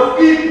he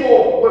was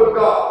equal with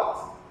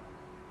God.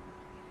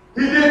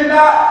 He did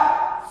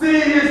not see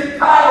his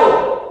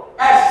title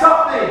as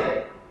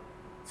something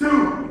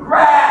to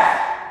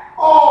grasp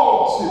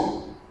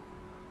onto,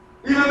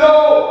 even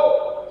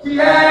though he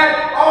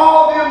had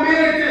all the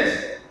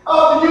amenities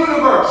of the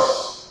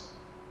universe.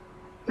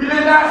 He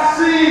did not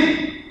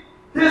see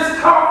his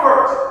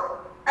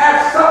comfort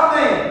as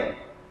something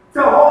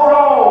to hold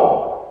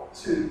on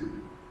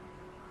to.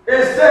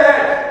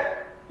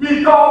 Instead,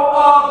 he thought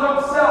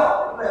of himself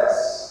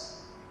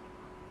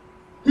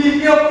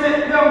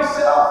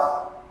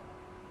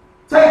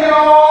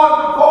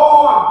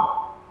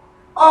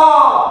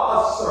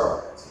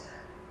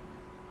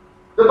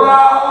The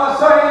Bible is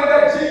saying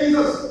that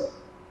Jesus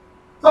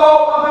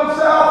thought of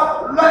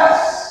himself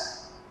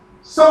less,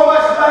 so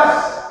much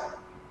less,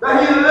 that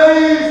he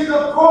leaves the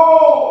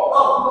throne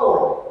of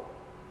glory,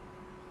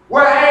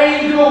 where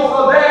angels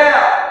are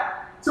there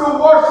to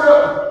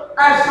worship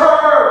and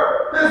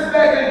serve his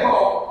begging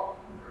bowl.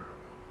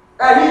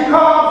 And he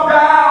comes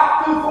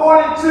down through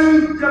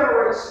 42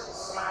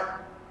 generations.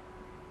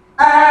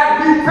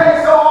 And he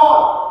takes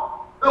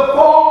on the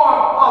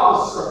form of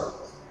a servant.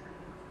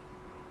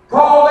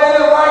 Paul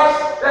later writes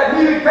that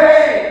he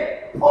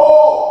became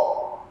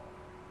poor,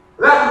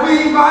 that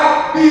we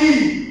might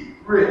be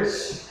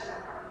rich.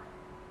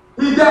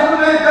 He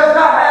definitely does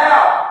not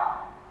have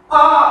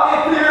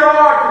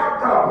inferiority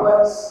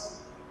complex,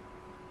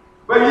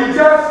 but he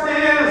just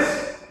is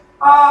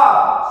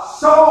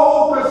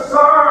so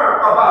concerned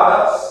about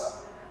us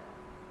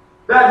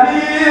that he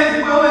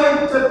is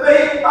willing to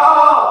think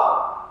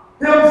of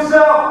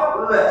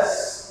himself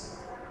less.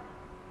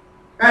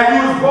 And he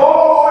was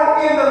born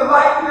in the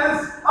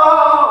likeness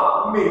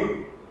of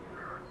me.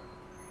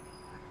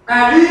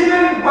 And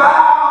even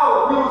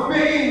while he was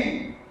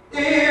being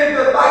in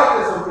the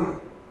likeness of me,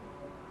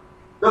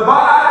 the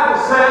Bible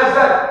says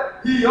that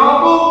he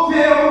humbled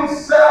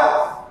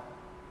himself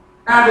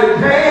and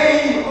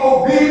became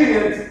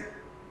obedient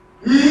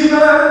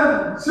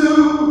even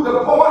to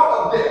the point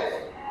of death.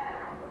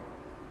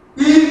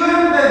 Even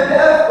the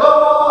death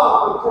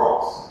of the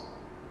cross.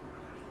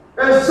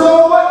 And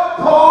so what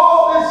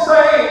Paul is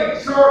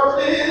saying, church,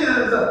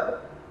 is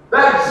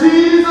that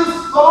Jesus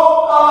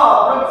thought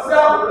of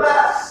himself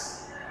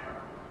less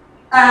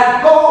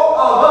and thought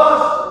of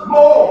us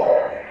more.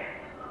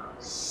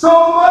 So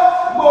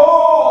much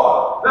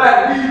more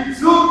that he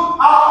took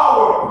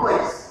our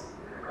place.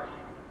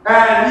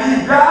 And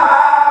he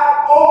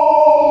died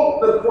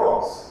on the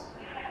cross.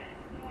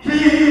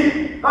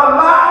 He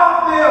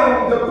allowed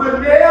them to put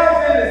nails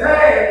in his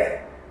hands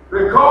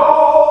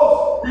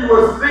because he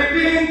was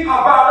thinking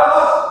about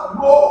us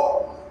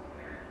more.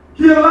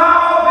 He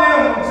allowed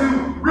them to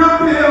rip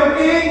him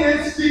in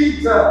his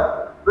feet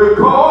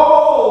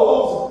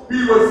because he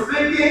was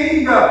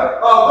thinking of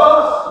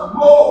us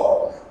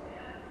more.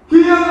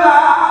 He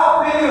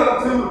allowed them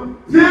to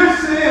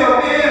pierce him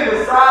in the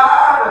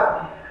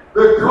side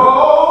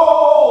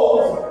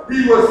because he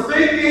was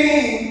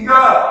thinking of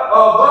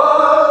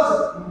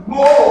us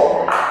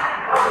more.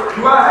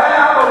 Do I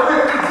have a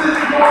witness this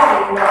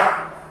morning?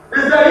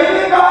 Is there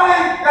anybody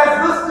that's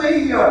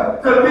listening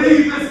to me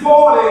this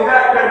morning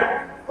that can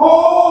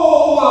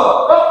hold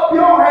up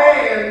your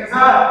hands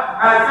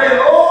and say,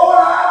 Lord,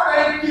 I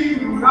thank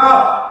you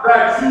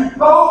that you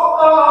thought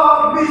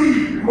of me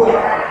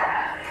more?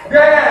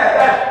 Yeah,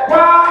 that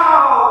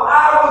while I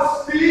was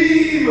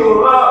still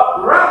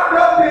wrapped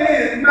up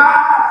in my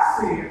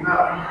sin,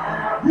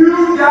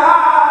 you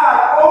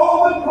died on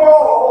the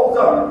cross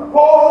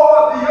for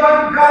the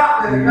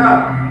ungodly.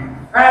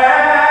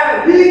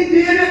 And he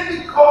did it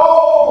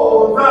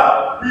because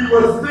he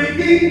was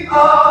thinking of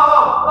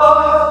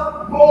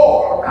us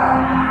more.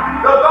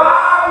 The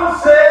Bible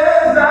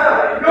says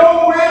that no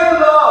greater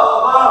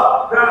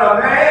love than a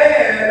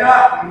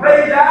man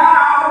lay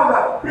down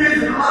his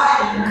life.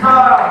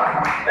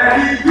 And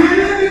he did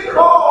it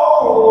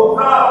because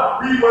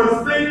he was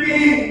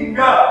thinking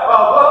of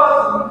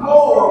us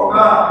more.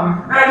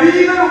 And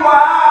even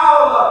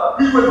while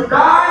he was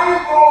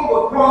dying on the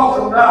cross,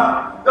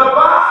 the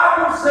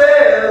Bible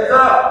says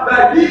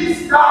that he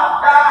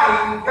stopped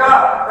dying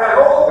and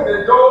opened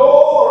the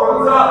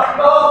doors of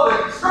the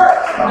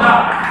church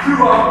to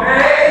a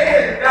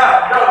man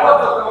that was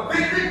a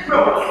convicted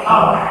criminal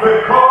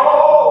because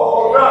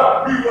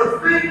he was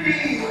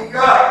thinking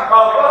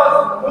of us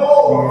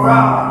more.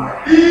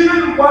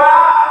 Even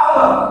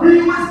while he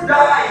was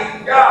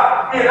dying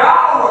in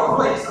our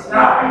place,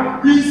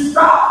 he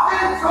stopped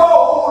and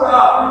told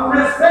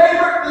his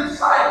favorite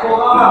disciple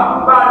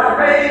by the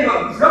name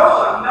of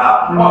John,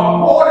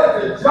 according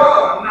to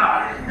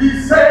John, he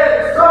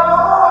said,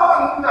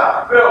 Son,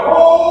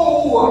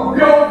 behold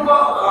your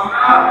mother,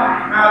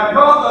 and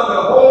mother,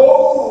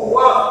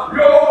 behold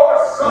your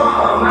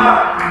son.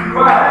 You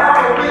have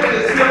a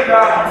witness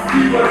here.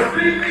 He was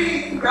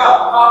thinking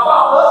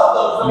about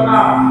others,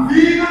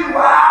 even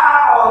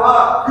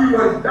while he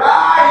was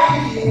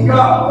dying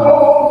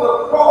on the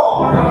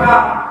cross.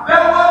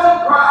 There was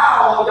a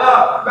crowd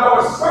that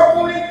was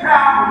circling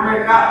Calvary,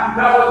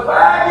 that was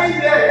wagging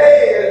their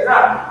heads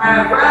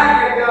and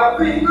wagging their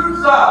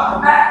fingers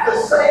at the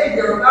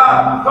Savior.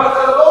 But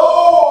the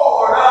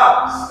Lord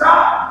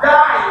stopped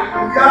dying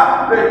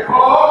because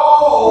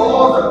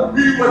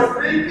he was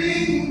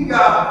thinking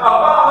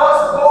about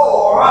us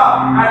more.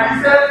 And he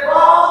said,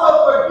 Father,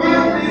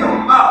 forgive them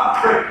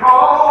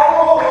because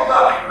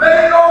they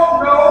don't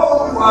know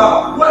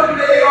what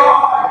they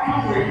are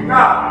doing.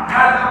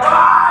 And the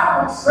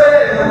Bible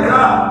says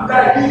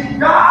that he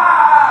died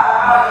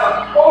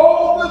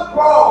on the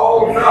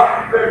cross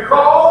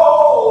because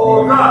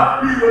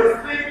he was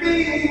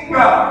thinking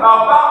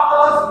about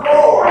us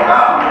more. And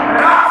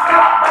I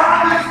stopped by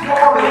this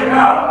morning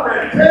to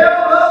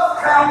tell us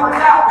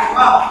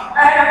Tabernacle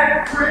and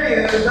and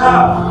friends,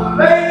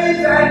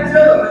 ladies and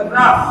gentlemen,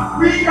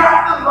 we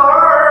got to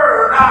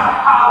learn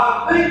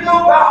how to think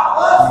about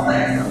us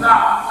less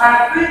and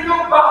think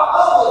about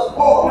others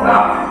more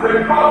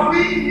because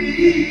we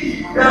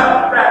need to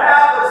have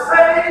the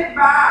same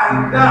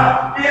mind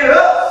in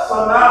us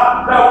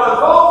that was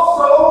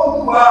also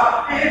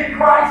in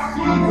Christ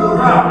Jesus. Do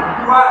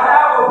I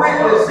have a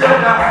witness here?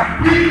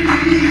 We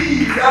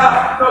need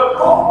to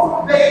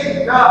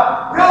cultivate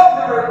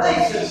healthy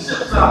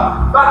relationships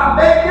by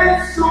making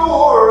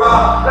sure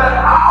that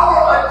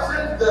our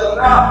agenda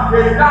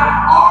is not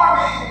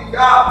harming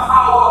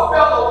our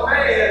fellow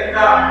man.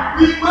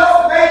 We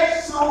must make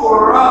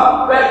sure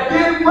that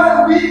getting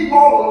what we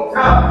want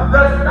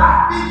does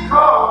not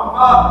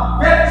become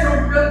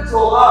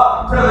detrimental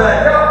to the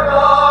health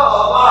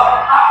of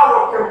our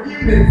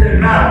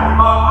community,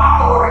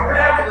 our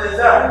families.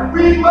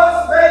 We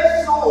must make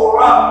sure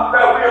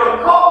that we are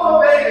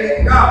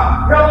cultivating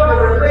healthy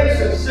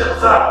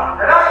relationships.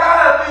 And I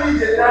gotta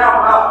leave it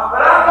now,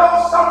 but I know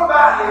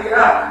somebody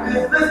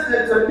is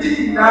listening to me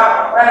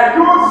and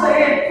you're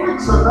saying,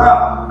 preacher,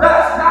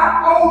 that's not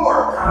gonna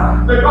work.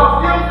 Because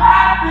if I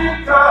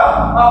think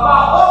about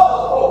other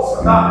folks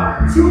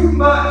too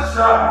much,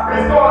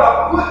 it's gonna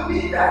put me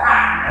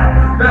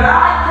behind. That I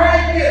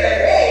can't get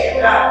ahead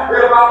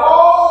if I'm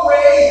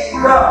always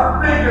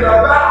thinking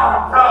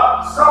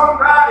about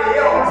somebody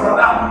else.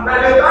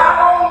 That if I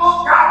don't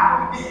look out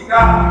for me,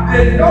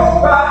 then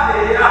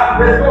nobody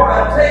is going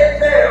to take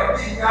care of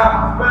me.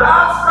 But I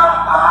stop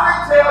by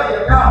and tell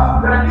you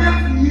that if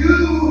you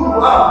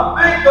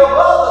think of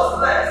others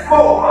less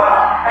more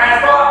and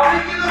start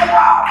thinking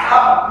about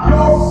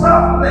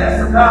yourself less,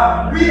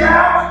 we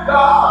have a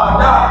God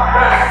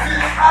that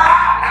sits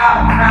high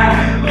and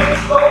he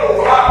looks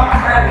low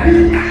and he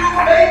will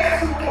make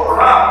sure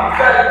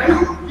that you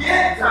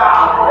get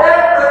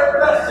every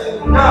blessing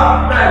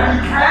that he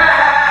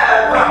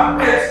has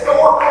in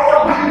store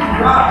for you.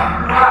 I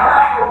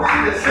have a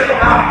witness here.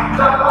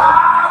 The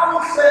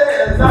Bible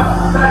says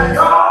that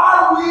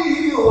God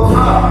will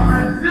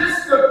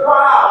resist the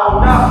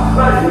proud,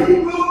 but he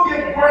will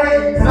give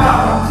praise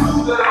to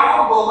the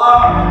humble. I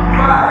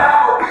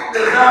have a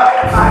witness.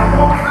 I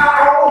know my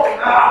own.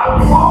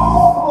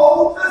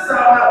 Paul closes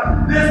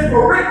this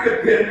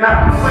pericope,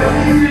 but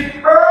he's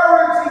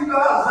encouraging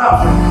us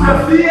to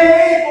be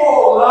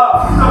able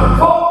to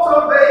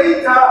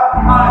cultivate a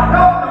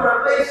healthy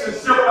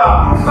relationship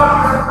by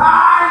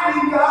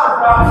reminding us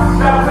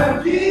that when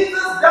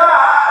Jesus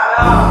died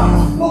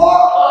for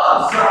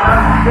us,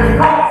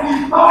 because he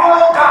thought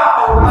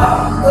about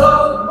us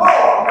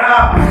more,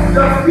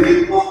 the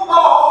people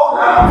thought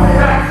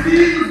that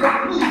Jesus was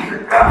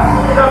losing.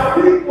 The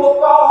people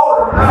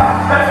thought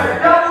that the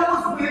devil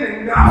was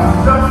winning.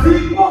 The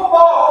people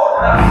thought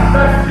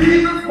that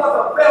Jesus was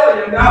a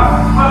failure.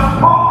 But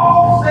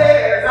Paul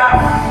says that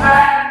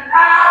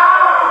now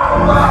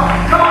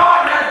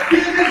God has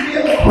given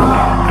him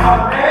a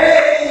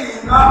name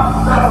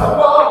that's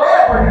above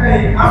every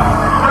name.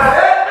 But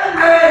every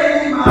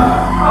name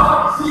of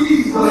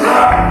Jesus,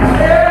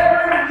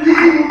 every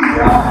knee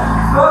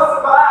must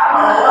bow,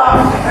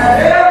 and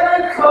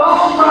every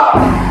tongue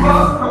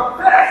must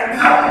confess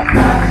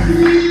that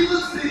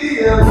Jesus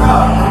is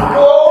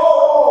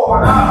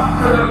Lord,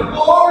 to the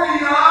glory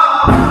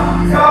of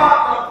God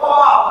the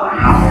Father.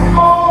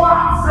 All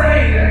I'm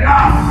saying is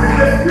that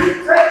we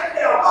take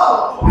care of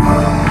other folks.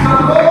 The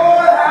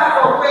Lord has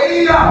a way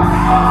of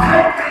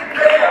taking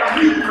care of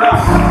you.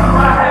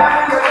 I have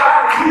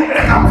anybody here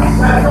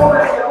that know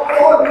that the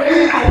Lord will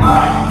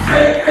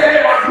take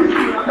care of you.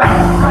 That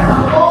the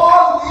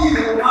Lord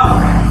will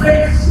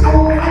make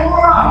sure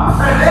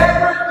that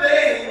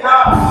everything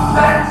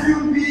that you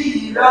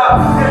need is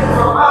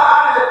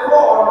provided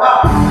for.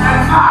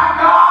 And my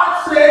God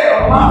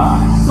shall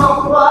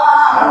supply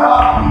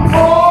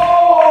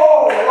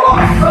all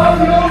of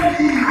your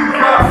needs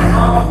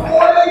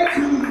according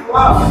to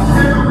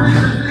his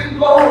riches in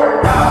glory.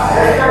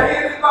 Is there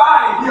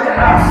anybody here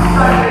that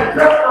can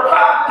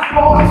testify this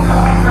morning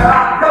that I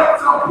helped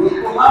some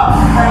people and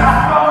I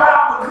thought I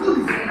was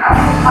losing? I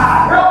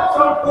helped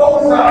some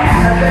folks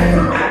and they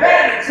took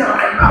advantage of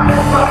it.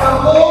 But the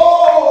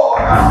Lord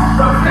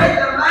made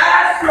the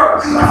last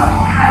church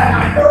and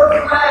the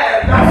first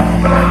land.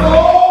 The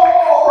Lord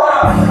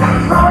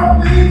turn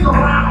things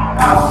around.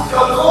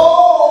 The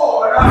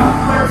Lord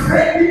will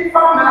take me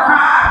from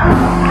behind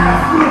and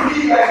put me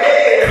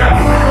ahead.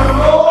 The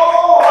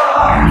Lord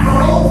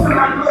will open a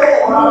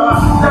door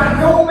that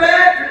no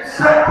man can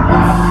shut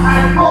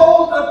and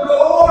close the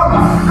door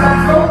that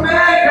no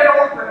man can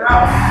open.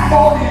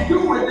 All you do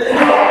with this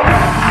door,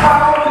 I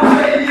want to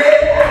say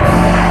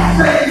yeah.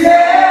 Say yeah.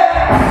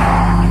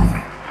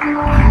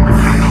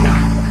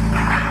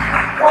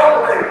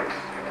 Cultivate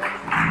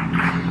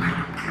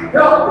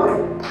healthy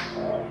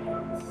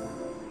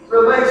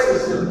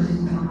relationships.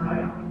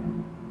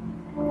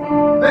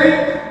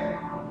 Think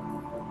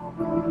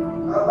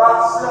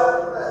about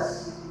selfless.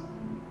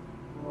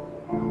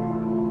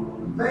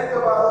 Think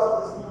about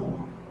others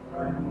more.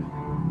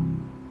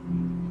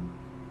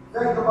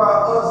 Think about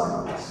us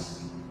first.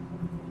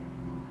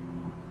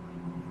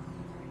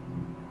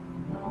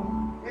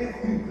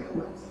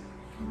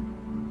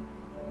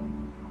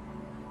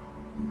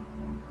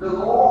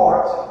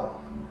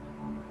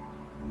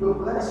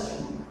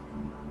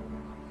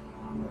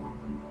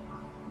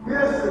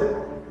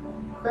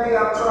 thing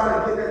I'm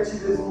trying to get at you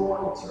this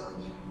morning,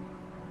 church.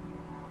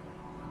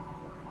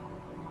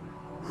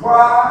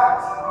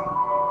 Pride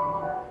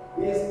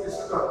is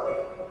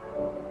destructive.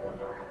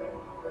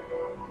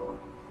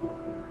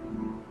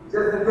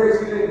 Just in case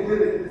you didn't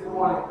get it this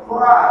morning,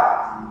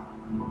 pride,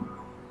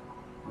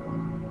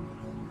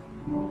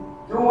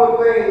 doing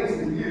things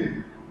to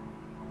you,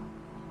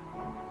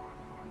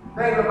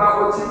 thinking about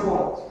what you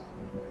want,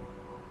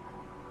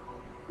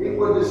 it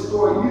will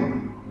destroy you.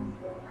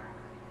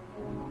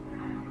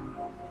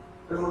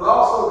 It will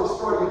also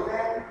destroy your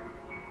family.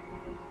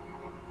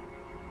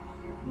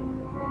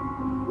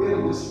 It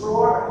will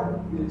destroy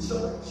your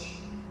church.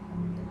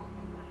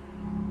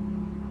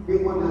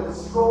 It will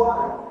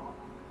destroy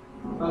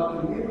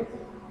a community.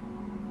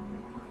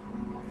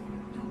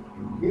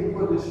 It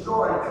will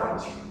destroy a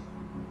country.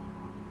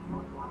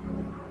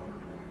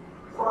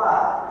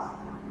 Pride.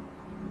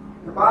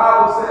 The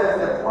Bible says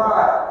that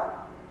pride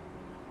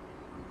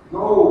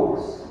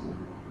goes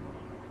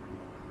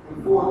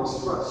before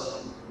destruction.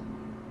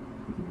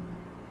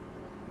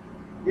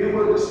 It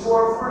will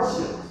destroy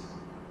friendships.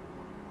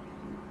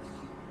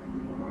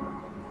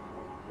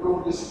 It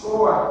will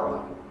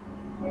destroy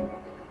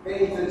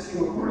things that you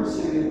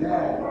appreciate and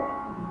value.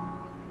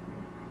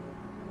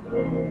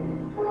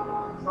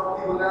 Some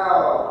people now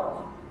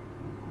are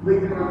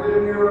living in the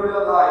middle year of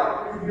their life,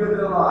 preview of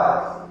their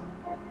lives,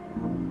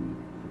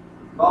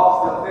 lost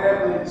their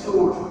family and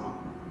children.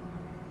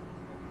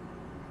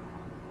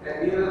 At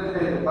the end of the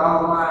day, the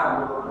bottom line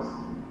was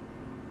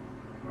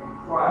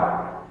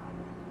pride.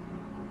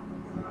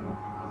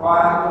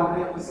 Pride won't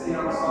let me say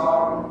I'm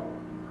sorry.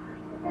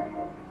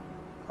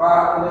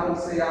 Pride won't let me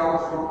say I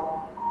was wrong.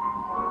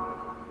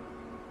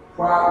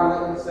 Pride won't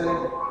let me say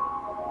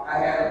I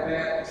had a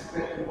bad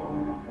perspective on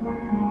you.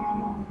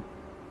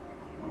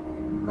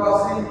 Because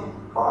see,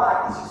 pride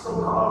is just so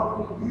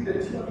powerful in you that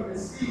you don't even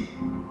see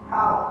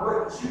how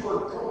what you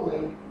are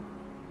doing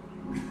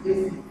is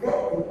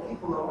affecting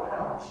people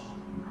around you.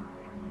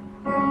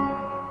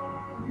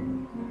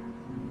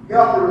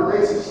 Healthy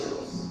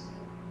relationships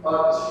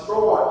are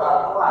destroyed by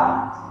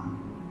pride.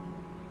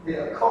 They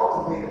are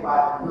cultivated by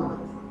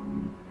humility.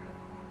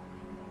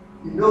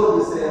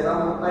 Humility says, I'm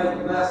going to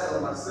think less of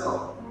myself,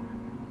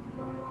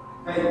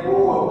 think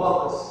more of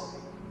others,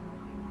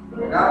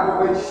 and I'm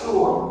going to make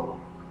sure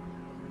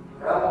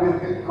that I'm going to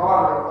be a good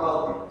guarder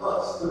of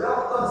us.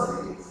 Whatever us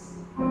is.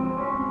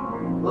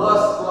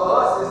 Us, for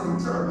us, is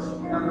the church.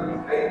 And the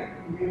faith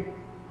community.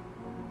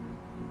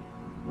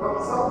 But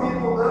for some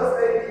people, us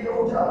may be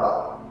your job,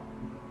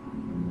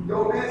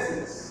 your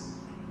business.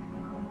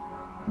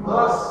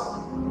 Us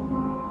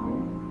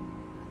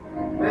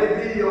may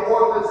be your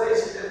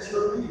organization that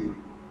you're leading.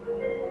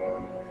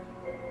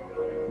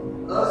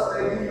 Us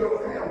may be your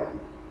family.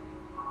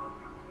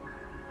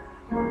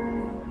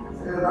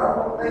 And I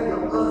don't think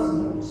of us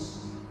most.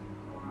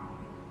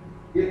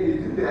 If you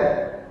do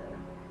that,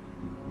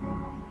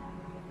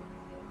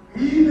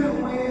 even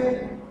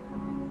when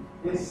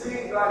it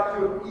seems like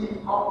you're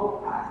eating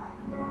humble pie,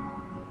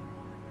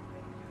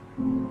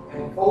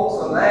 and folks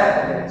are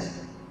laughing at you,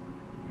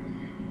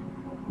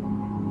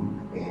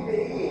 in the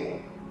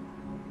end,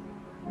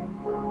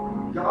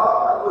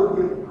 God will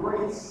give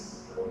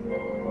grace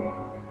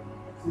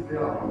to them.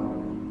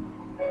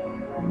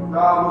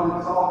 God will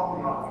exalt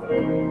them.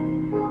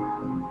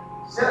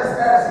 Just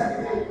as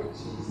He did with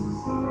Jesus.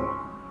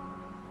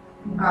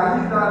 Now,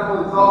 He's not going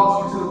to exalt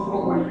you to the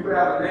point where you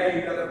have a name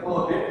that's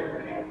above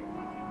everything.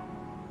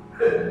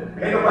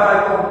 Ain't nobody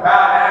going to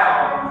bow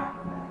down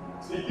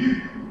to you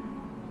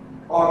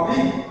or me.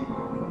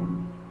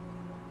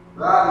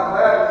 But I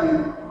declare to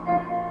you,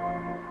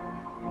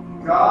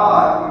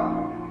 God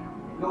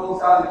knows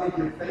how to give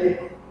you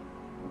favor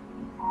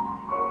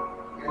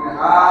in the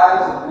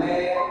eyes of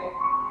man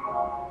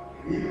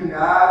and even in the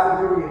eyes of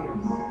your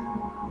enemies.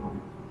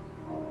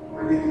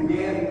 When they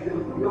begin to feel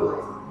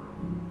humility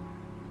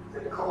to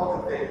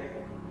cultivate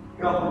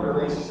healthy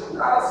relationships,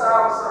 not a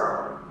sound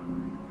sermon.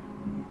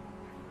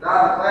 Not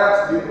a class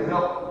to you to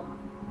help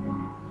you.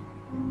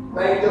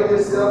 Think of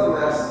yourself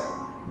less.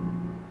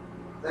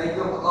 Think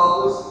of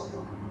others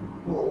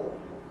more.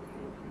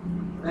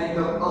 Think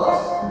of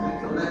us,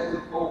 the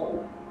collective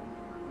whole,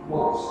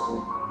 most.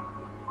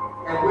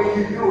 And when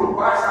you do it,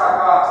 watch how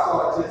God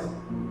starts just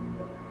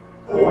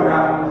pouring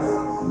out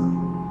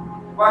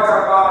blessings. Watch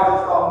how God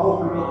just starts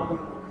opening up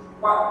doors.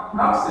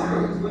 I'm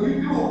serious. When you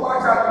do it,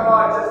 watch how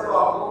God just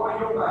starts blowing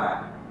your mind.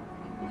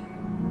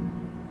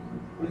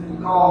 It's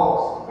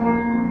because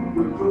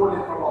you're doing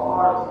it from a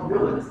heart of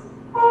humility,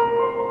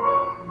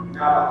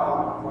 not a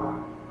heart of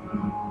pride.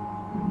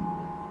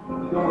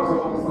 You know,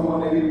 someone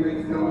that really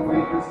makes them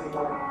favors,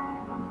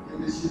 and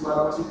this you, why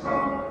don't you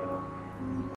come?